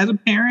ABA term. As a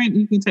parent,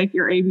 you can take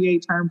your ABA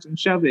terms and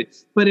shove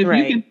it. But if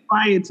you can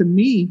apply it to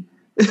me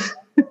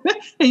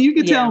and you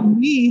can tell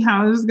me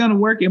how this is going to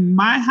work in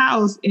my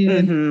house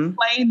in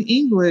plain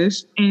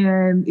English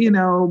and,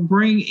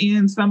 bring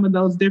in some of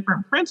those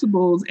different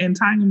principles and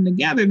tie them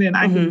together, then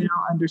I can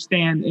now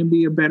understand and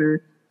be a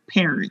better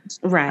parent.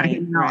 Right. I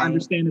can now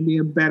understand and be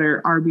a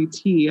better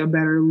RBT, a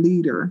better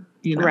leader,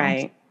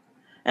 Right.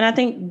 And I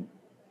think,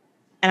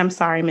 and I'm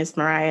sorry, Miss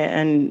Mariah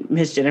and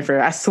Miss Jennifer,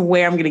 I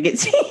swear I'm going to get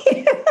to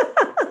you.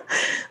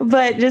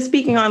 But just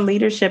speaking on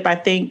leadership, I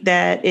think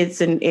that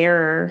it's an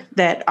error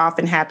that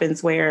often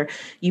happens where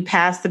you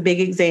pass the big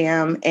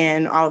exam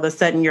and all of a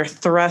sudden you're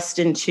thrust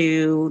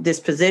into this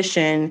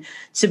position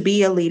to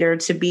be a leader,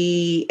 to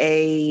be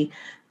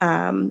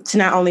to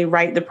not only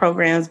write the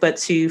programs, but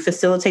to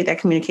facilitate that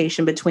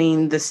communication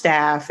between the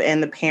staff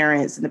and the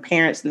parents and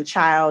the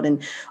child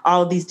and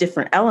all of these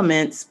different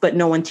elements, but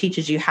no one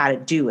teaches you how to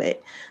do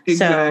it.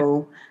 Exactly.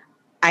 So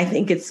I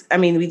think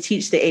we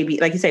teach the ABA,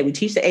 like you say, we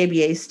teach the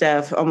ABA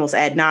stuff almost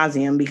ad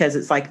nauseum because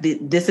it's like,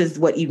 this is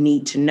what you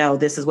need to know.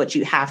 This is what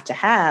you have to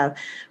have.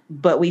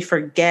 But we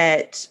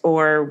forget,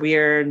 or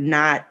we're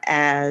not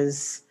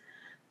as,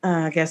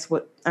 I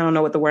don't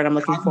know what the word I'm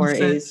looking for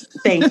is.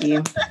 Thank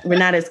you. We're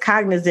not as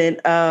cognizant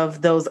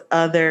of those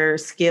other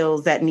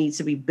skills that need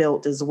to be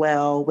built as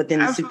well within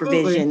the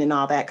supervision and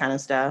all that kind of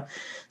stuff.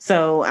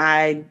 So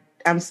I'm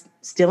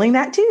stealing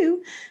that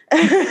too.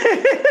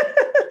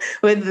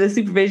 With the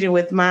supervision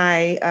with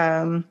my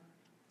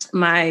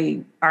my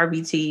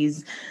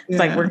RBTs. It's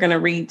like, we're going to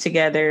read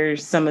together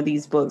some of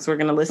these books. We're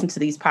going to listen to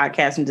these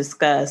podcasts and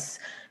discuss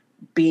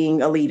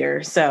being a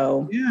leader.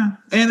 So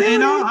and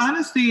in all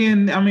honesty,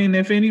 and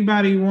if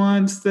anybody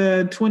wants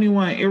the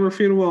 21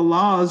 irrefutable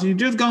laws, you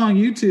just go on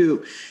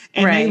YouTube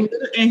and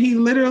he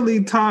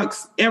literally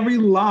talks, every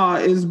law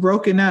is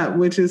broken up,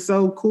 which is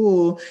so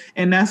cool.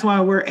 And that's why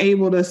we're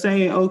able to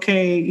say,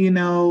 okay,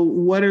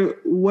 what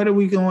are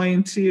we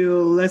going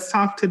to, let's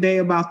talk today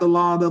about the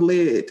law of the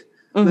lid.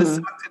 Let's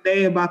talk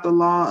today about the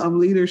law of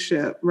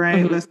leadership,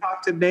 right? Let's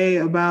talk today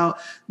about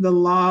the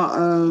law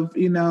of,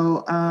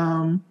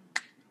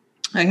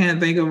 I can't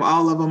think of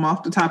all of them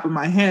off the top of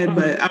my head,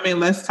 but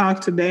let's talk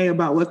today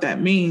about what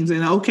that means.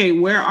 And okay,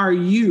 where are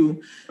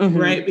you,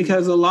 right?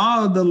 Because the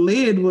law of the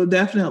lid will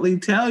definitely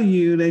tell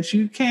you that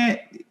you can't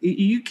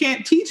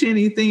teach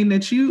anything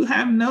that you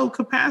have no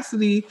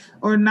capacity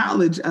or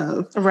knowledge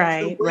of.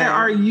 Right. So where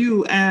are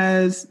you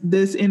as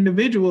this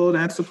individual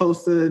that's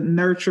supposed to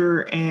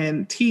nurture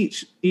and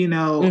teach,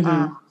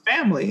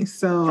 families?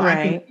 So I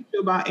can teach you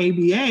about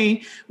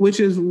ABA, which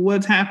is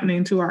what's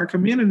happening to our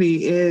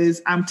community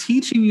is I'm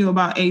teaching you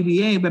about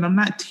ABA, but I'm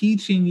not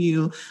teaching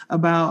you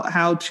about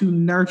how to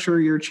nurture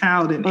your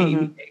child in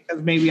ABA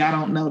because maybe I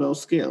don't know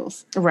those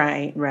skills.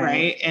 Right.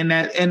 And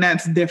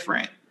that's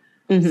different.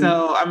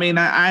 So,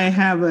 I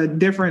have a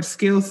different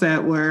skill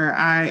set where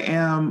I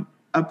am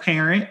a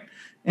parent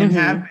and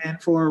have been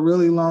for a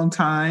really long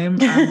time.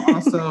 I'm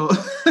also,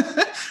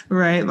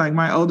 right, like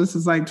my oldest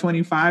is like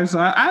 25. So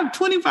I have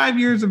 25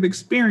 years of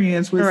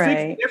experience with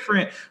 6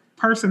 different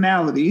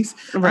personalities.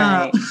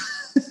 Right.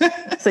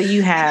 So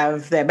you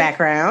have that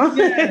background.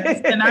 Yes,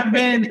 and I've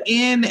been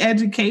in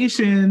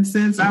education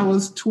since I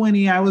was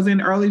 20. I was in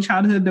early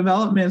childhood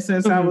development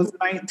since I was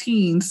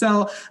 19.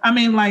 So,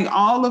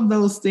 all of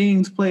those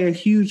things play a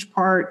huge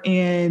part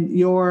in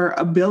your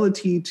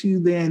ability to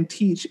then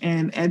teach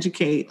and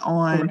educate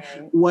on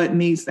what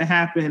needs to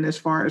happen as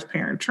far as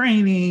parent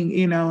training,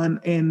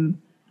 and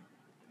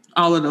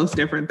all of those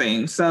different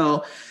things.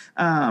 So,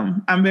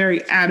 I'm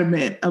very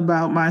adamant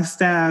about my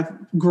staff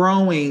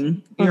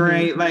growing,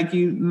 right? Like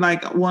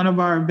one of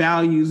our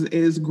values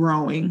is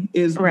growing,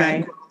 is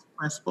that growth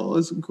principle,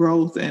 is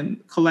growth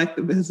and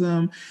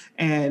collectivism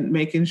and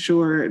making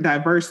sure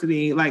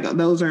diversity, like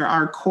those are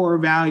our core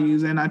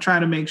values. And I try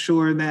to make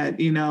sure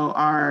that,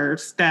 our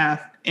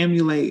staff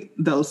emulate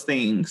those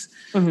things,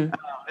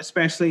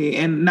 especially,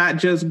 and not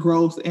just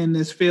growth in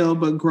this field,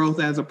 but growth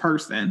as a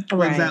person.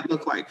 What does that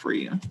look like for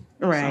you?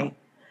 Right. So.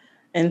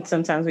 And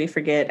sometimes we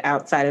forget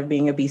outside of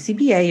being a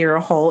BCBA, you're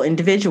a whole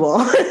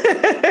individual.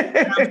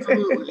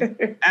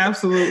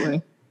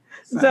 Absolutely.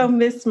 So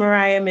Miss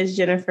Mariah, Miss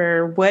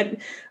Jennifer, what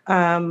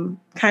kind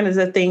of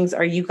the things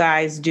are you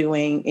guys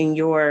doing in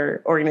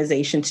your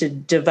organization to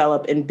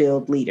develop and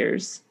build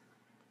leaders?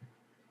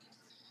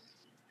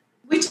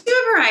 We do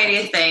a variety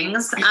of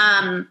things.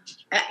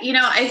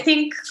 I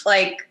think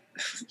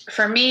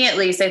for me, at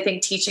least, I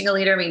think teaching a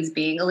leader means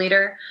being a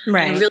leader.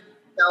 Right. And really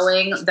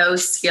showing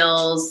those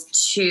skills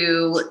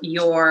to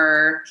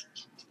your,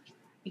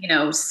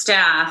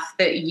 staff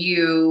that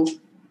you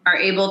are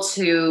able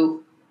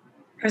to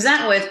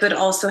present with, but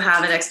also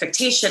have an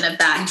expectation of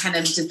that and kind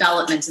of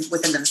development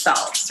within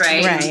themselves,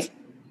 right? Right.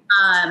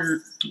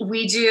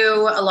 We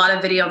do a lot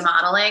of video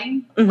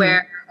modeling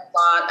where a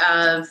lot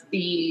of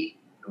the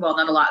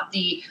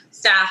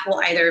staff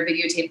will either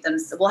videotape them.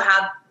 So we'll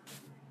have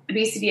a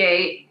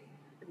BCBA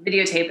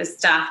videotape a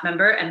staff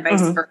member and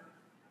vice versa.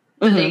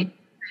 They kind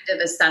of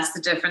assess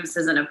the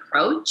differences in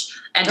approach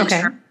and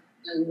determine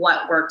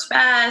what worked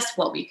best,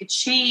 what we could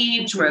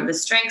change, where the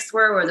strengths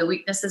were, where the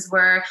weaknesses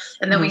were.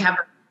 And then we have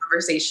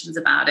conversations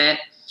about it.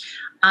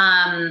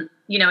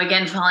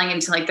 Again, falling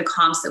into like the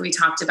comps that we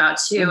talked about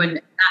too, and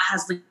that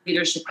has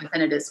leadership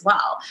within it as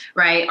well,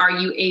 right? Are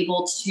you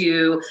able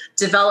to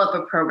develop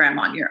a program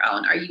on your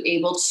own? Are you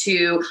able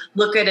to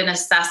look at an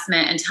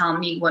assessment and tell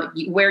me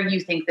where you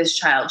think this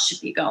child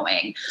should be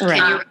going?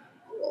 Right.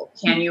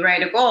 Can you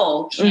write a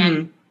goal?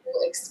 Can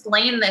you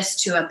explain this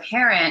to a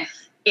parent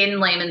in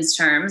layman's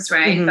terms,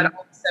 right? But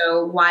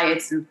also why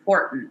it's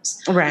important.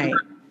 Right.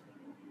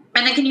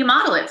 And then can you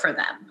model it for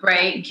them,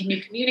 right? Can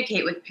you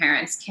communicate with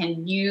parents?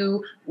 Can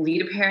you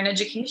lead a parent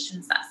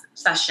education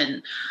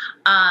session?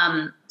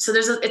 So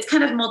it's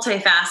kind of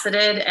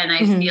multifaceted, and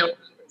I feel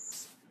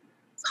it's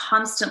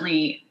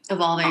constantly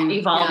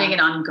evolving and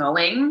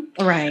ongoing.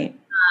 Right.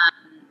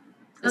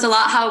 It's a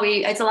lot how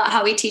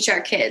we teach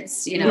our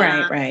kids,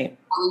 Right.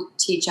 We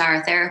teach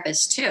our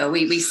therapists too.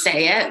 We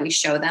say it, we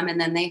show them,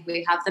 and then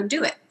we have them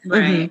do it.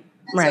 Right.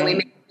 So we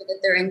make sure that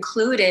they're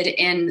included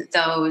in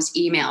those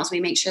emails.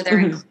 We make sure they're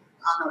included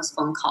on those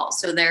phone calls.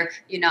 So they're,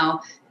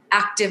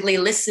 actively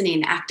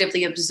listening,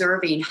 actively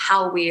observing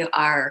how we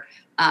are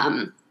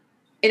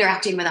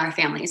interacting with our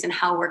families and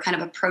how we're kind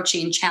of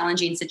approaching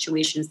challenging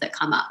situations that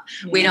come up.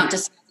 Yeah. We don't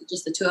discuss it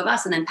just the two of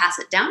us and then pass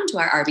it down to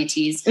our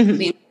RBTs. We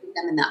include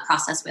them in that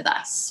process with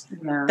us.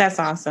 Yeah. That's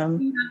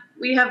awesome.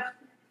 We have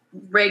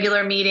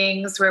regular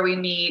meetings where we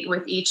meet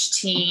with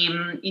each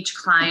team, each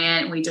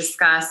client. We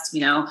discuss,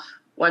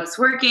 what's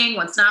working,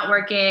 what's not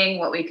working,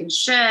 what we can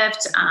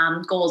shift,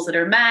 goals that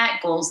are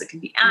met, goals that can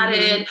be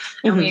added.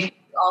 And we include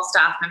all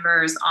staff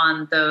members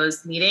on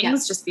those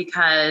meetings just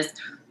because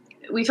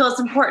we feel it's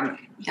important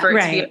for it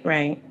to be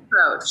an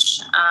approach.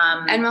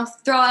 And we'll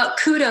throw out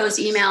kudos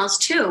emails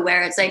too,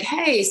 where it's like,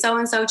 hey,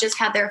 so-and-so just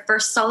had their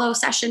first solo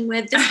session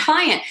with this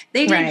client.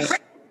 They did great.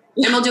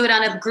 And we'll do it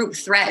on a group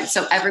thread,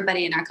 so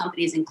everybody in our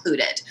company is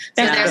included.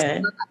 So there's a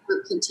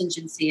group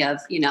contingency of,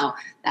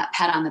 that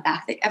pat on the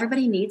back that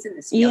everybody needs in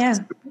this field. Yeah.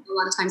 A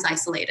lot of times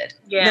isolated.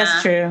 Yeah.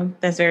 That's true.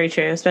 That's very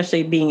true,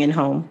 especially being in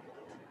home.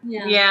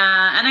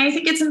 Yeah. And I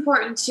think it's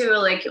important too,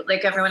 like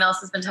everyone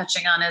else has been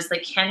touching on, is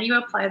like, can you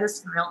apply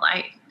this in real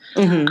life?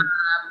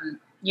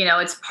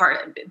 It's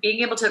part of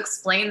being able to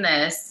explain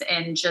this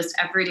in just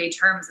everyday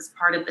terms as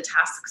part of the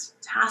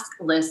task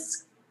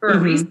list for a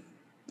reason.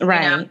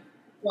 Right.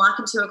 Walk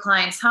into a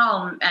client's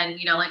home and,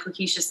 like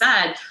Lakeisha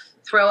said,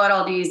 throw out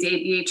all these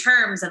ABA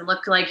terms and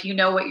look like you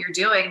know what you're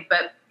doing,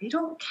 but they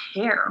don't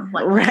care. They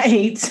want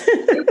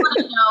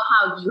to know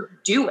how you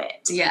do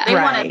it. Yeah. They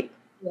want to see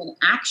an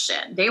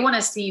action. They want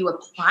to see you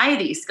apply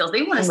these skills.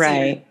 They want to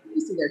see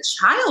their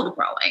child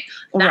growing.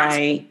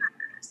 That's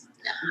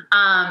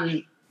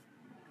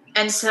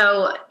and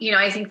so,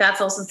 I think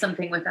that's also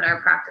something within our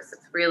practice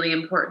that's really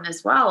important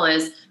as well,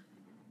 is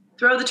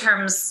throw the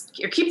terms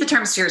or keep the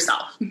terms to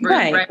yourself.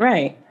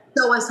 Right.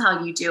 Show us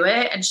how you do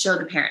it and show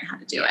the parent how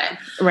to do it.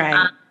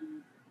 Right.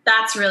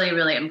 That's really,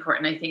 really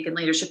important, I think, in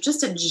leadership,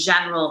 just in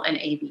general in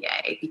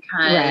ABA,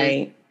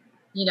 because,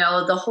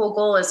 the whole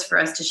goal is for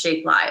us to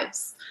shape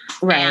lives.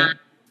 Right.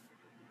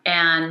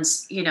 And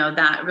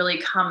that really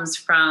comes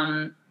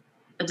from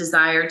a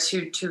desire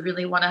to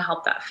really want to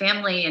help that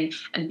family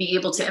and be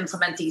able to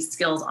implement these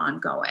skills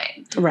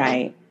ongoing.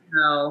 Right.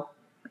 So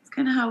that's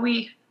kind of how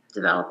we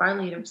develop our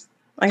leaders.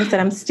 Like I said,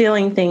 I'm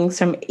stealing things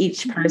from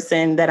each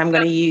person that I'm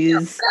going to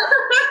use.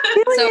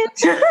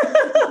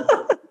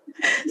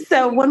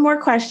 So one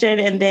more question,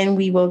 and then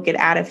we will get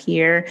out of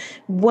here.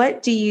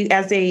 What do you,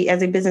 as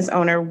a business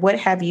owner, what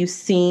have you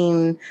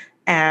seen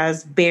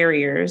as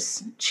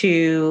barriers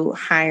to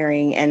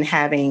hiring and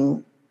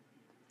having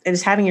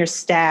your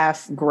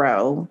staff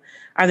grow?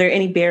 Are there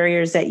any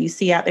barriers that you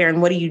see out there,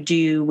 and what do you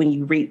do when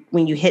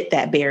you hit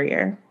that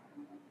barrier?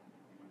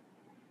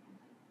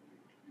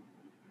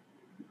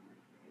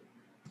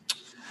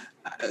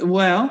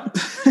 Well,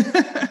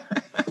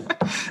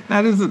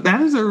 that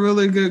is a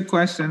really good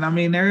question. I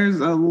mean, there's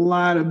a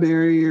lot of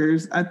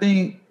barriers. I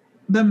think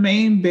the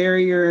main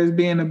barrier as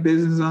being a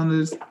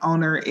business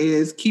owner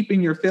is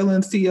keeping your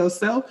feelings to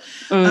yourself.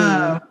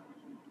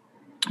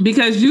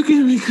 Because you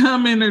can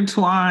become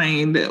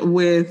intertwined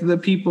with the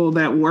people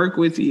that work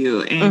with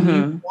you,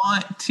 and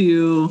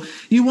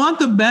you want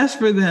the best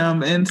for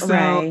them. And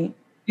so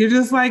you're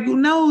just like,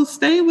 no,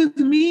 stay with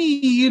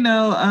me,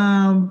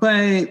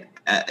 but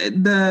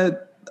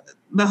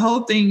the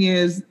whole thing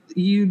is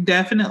you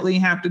definitely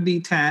have to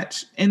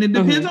detach, and it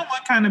depends on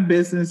what kind of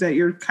business that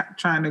you're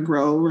trying to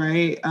grow.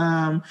 Right.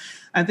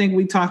 I think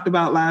we talked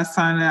about last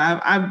time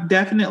that I've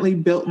definitely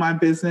built my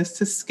business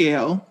to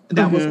scale.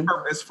 That was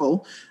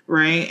purposeful.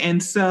 Right.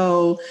 And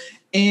so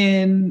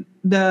in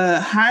the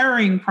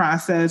hiring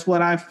process,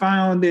 what I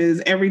found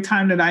is every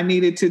time that I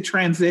needed to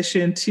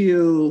transition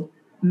to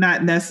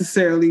not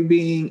necessarily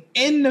being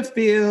in the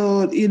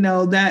field, you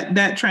know,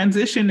 that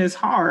transition is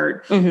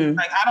hard. Mm-hmm.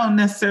 Like, I don't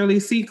necessarily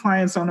see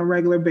clients on a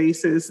regular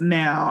basis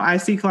now. I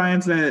see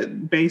clients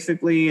that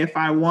basically, if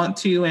I want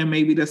to, and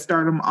maybe to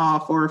start them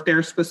off, or if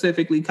they're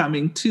specifically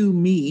coming to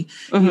me,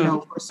 Mm-hmm. you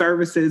know, for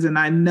services, and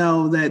I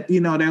know that,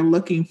 you know, they're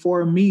looking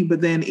for me,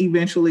 but then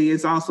eventually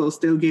it's also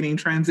still getting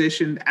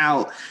transitioned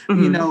out,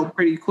 Mm-hmm. you know,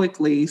 pretty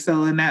quickly.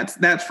 So, and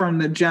that's from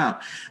the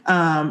jump.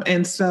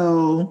 And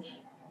so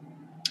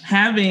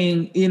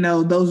having, you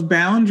know, those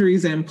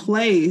boundaries in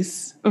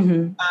place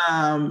Mm-hmm.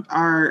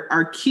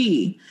 are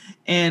key,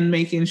 and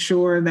making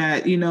sure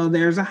that, you know,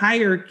 there's a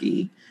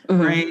hierarchy,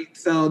 Mm-hmm. right?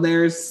 So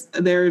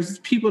there's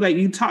people that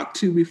you talk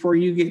to before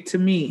you get to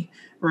me,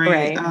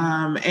 right?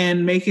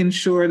 And making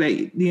sure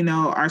that, you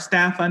know, our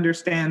staff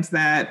understands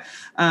that,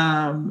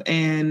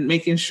 and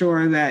making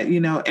sure that, you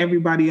know,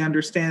 everybody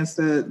understands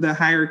the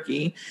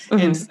hierarchy.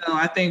 Mm-hmm. And so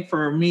I think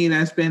for me,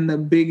 that's been the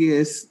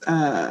biggest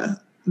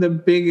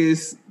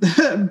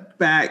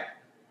back,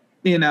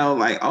 you know,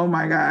 like, oh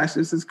my gosh,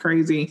 this is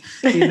crazy.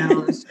 You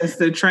know, it's just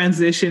the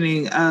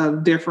transitioning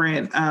of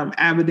different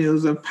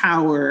avenues of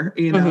power,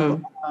 you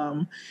know.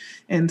 Mm-hmm.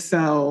 And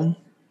so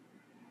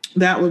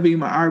that would be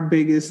our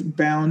biggest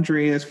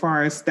boundary as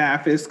far as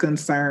staff is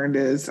concerned.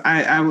 Is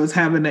I was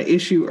having an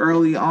issue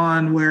early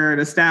on where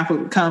the staff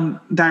would come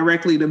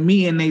directly to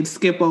me and they'd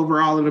skip over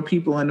all of the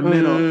people in the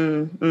middle.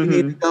 Mm-hmm. You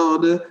need to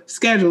go to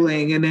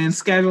scheduling, and then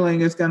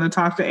scheduling is going to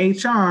talk to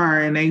HR,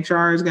 and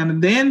HR is going to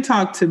then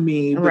talk to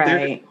me. But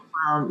they're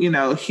from, you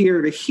know,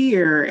 here to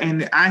here,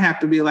 and I have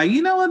to be like,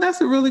 you know what,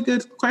 that's a really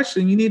good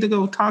question. You need to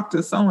go talk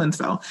to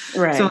so-and-so.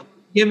 Right. So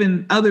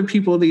giving other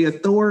people the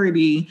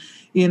authority,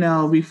 you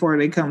know, before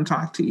they come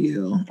talk to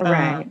you.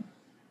 Right.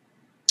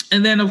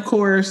 And then, of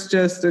course,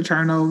 just the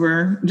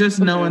turnover, just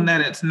knowing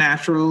that it's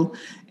natural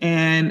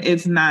and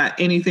it's not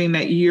anything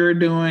that you're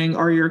doing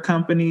or your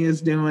company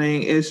is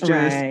doing. It's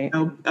just, you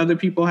know, other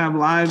people have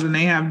lives and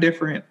they have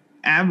different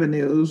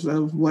avenues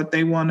of what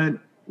they want to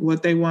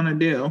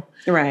do.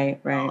 Right.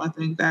 So I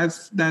think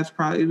that's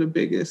probably the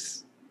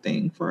biggest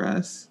thing for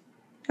us.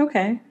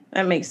 Okay.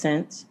 That makes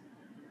sense.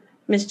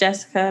 Miss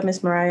Jessica,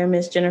 Miss Mariah,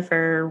 Miss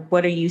Jennifer,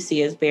 what do you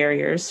see as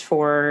barriers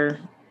for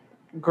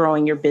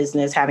growing your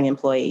business, having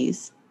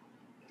employees?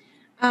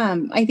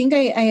 I think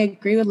I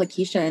agree with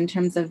Lakeisha in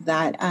terms of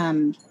that.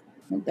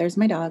 There's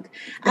my dog.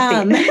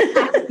 Having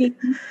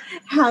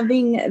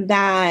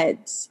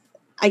that,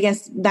 I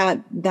guess,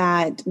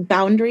 that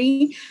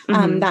boundary,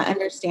 that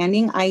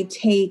understanding. I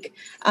take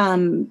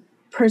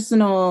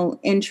personal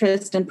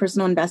interest and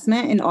personal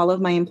investment in all of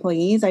my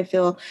employees. I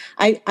feel,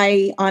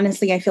 I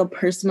honestly, I feel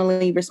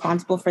personally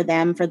responsible for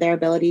them, for their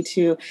ability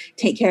to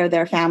take care of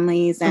their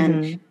families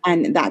and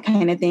that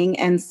kind of thing.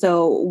 And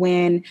so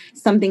when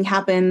something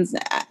happens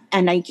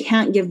and I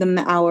can't give them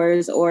the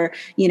hours, or,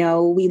 you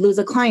know, we lose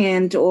a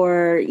client,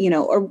 or, you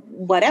know, or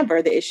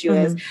whatever the issue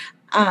is,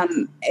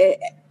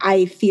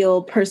 I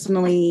feel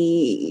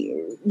personally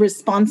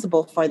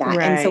responsible for that.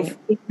 Right. And so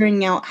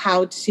figuring out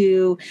how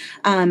to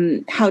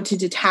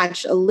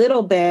detach a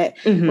little bit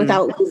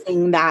without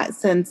losing that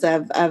sense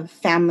of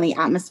family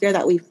atmosphere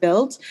that we've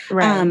built,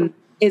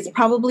 is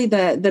probably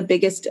the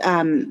biggest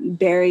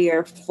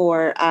barrier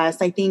for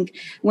us. I think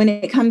when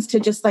it comes to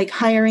just like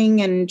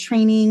hiring and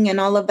training and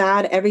all of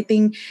that,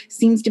 everything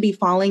seems to be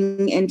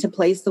falling into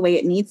place the way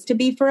it needs to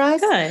be for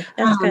us. Good.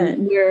 That's good.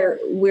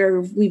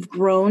 We've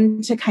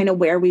grown to kind of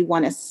where we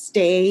want to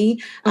stay.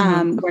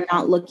 We're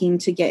not looking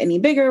to get any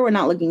bigger. We're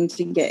not looking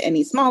to get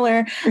any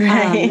smaller.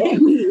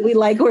 We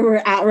like where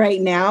we're at right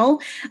now.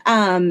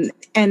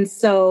 And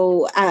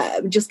so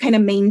just kind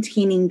of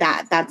maintaining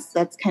that,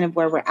 that's kind of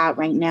where we're at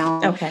right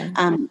now. Okay.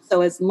 So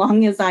as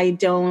long as I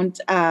don't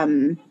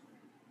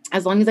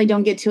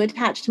get too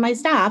attached to my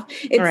staff,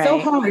 it's so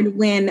hard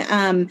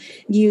when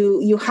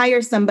you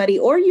hire somebody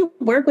or you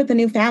work with a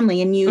new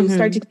family and you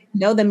start to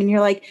know them and you're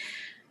like,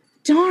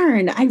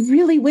 darn, I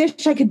really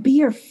wish I could be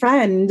your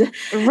friend.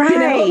 Right. You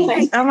know,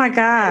 like, oh my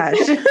gosh.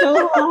 It's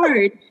so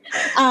hard.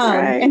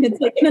 And it's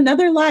like in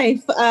another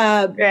life.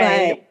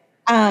 But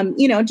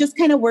you know, just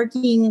kind of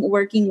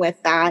working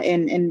with that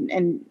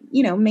and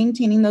you know,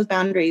 maintaining those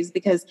boundaries,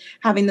 because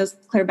having those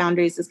clear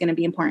boundaries is going to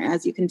be important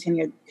as you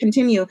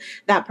continue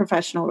that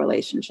professional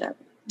relationship.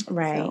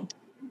 Right. So.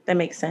 That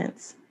makes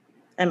sense.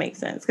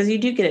 Because you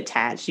do get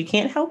attached. You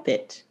can't help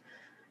it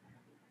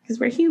because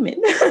we're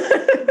human.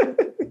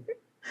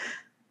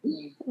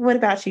 What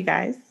about you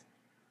guys?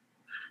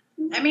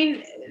 I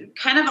mean,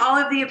 kind of all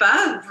of the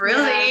above,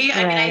 really. Yeah,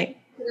 I mean, I think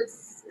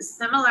it's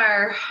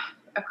similar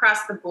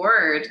across the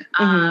board.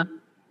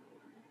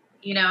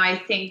 You know,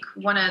 I think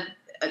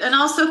and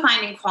also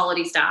finding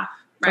quality staff,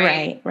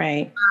 right?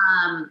 Right.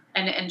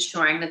 And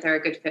ensuring that they're a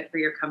good fit for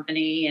your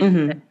company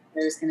and that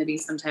there's going to be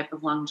some type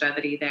of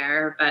longevity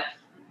there. But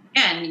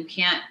again, you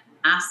can't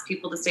ask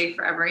people to stay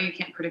forever. You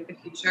can't predict the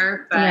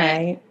future,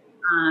 but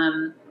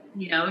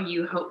you know,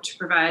 you hope to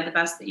provide the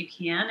best that you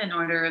can in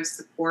order of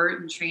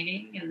support and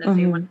training and that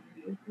they want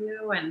to do. with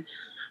you. And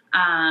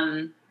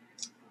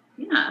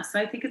so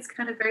I think it's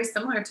kind of very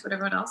similar to what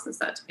everyone else has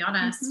said, to be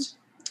honest.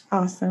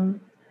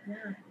 Awesome. Yeah.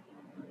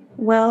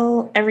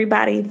 Well,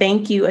 everybody,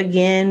 thank you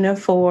again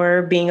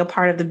for being a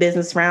part of the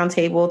Business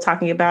Roundtable,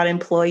 talking about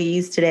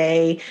employees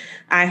today.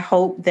 I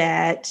hope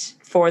that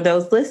for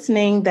those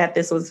listening that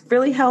this was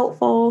really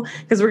helpful,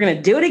 because we're going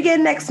to do it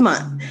again next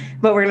month,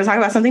 but we're going to talk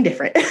about something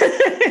different.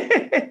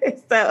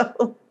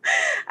 So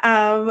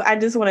I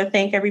just want to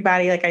thank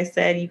everybody. Like I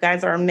said, you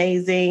guys are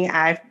amazing.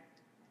 I've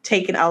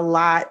taken a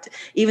lot,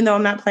 even though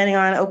I'm not planning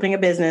on opening a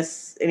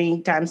business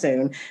anytime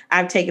soon.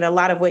 I've taken a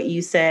lot of what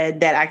you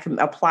said that I can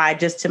apply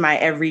just to my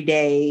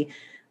everyday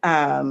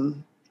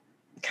kind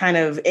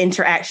of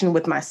interaction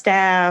with my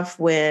staff,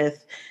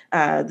 with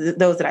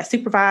those that I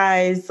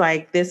supervise.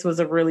 Like, this was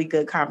a really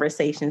good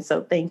conversation.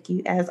 So thank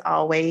you as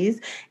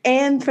always.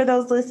 And for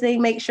those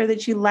listening, make sure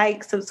that you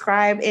like,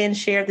 subscribe, and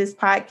share this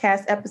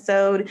podcast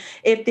episode.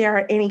 If there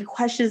are any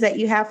questions that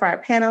you have for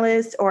our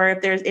panelists, or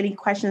if there's any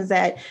questions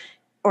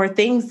or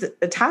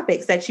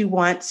topics that you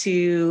want us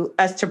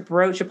to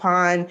broach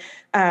upon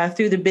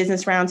through the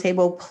Business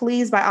Roundtable,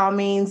 please, by all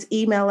means,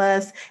 email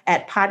us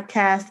at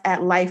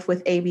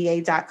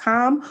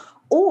podcast@lifewithaba.com,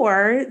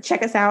 or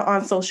check us out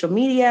on social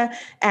media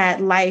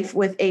at Life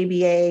with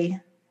ABA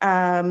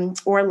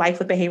or Life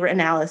with Behavior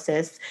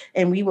Analysis.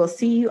 And we will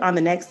see you on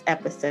the next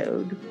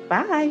episode.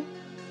 Bye.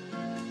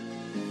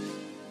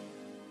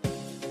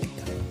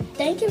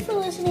 Thank you for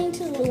listening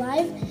to the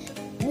Life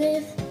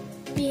with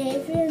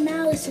Behavior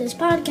Analysis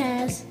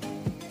podcast.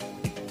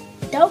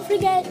 Don't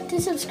forget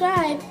to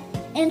subscribe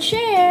and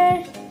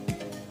share.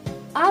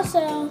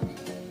 Also,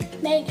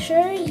 make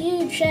sure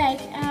you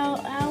check out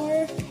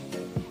our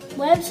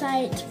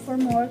website for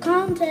more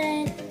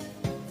content.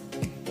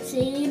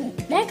 See you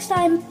next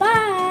time.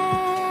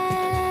 Bye.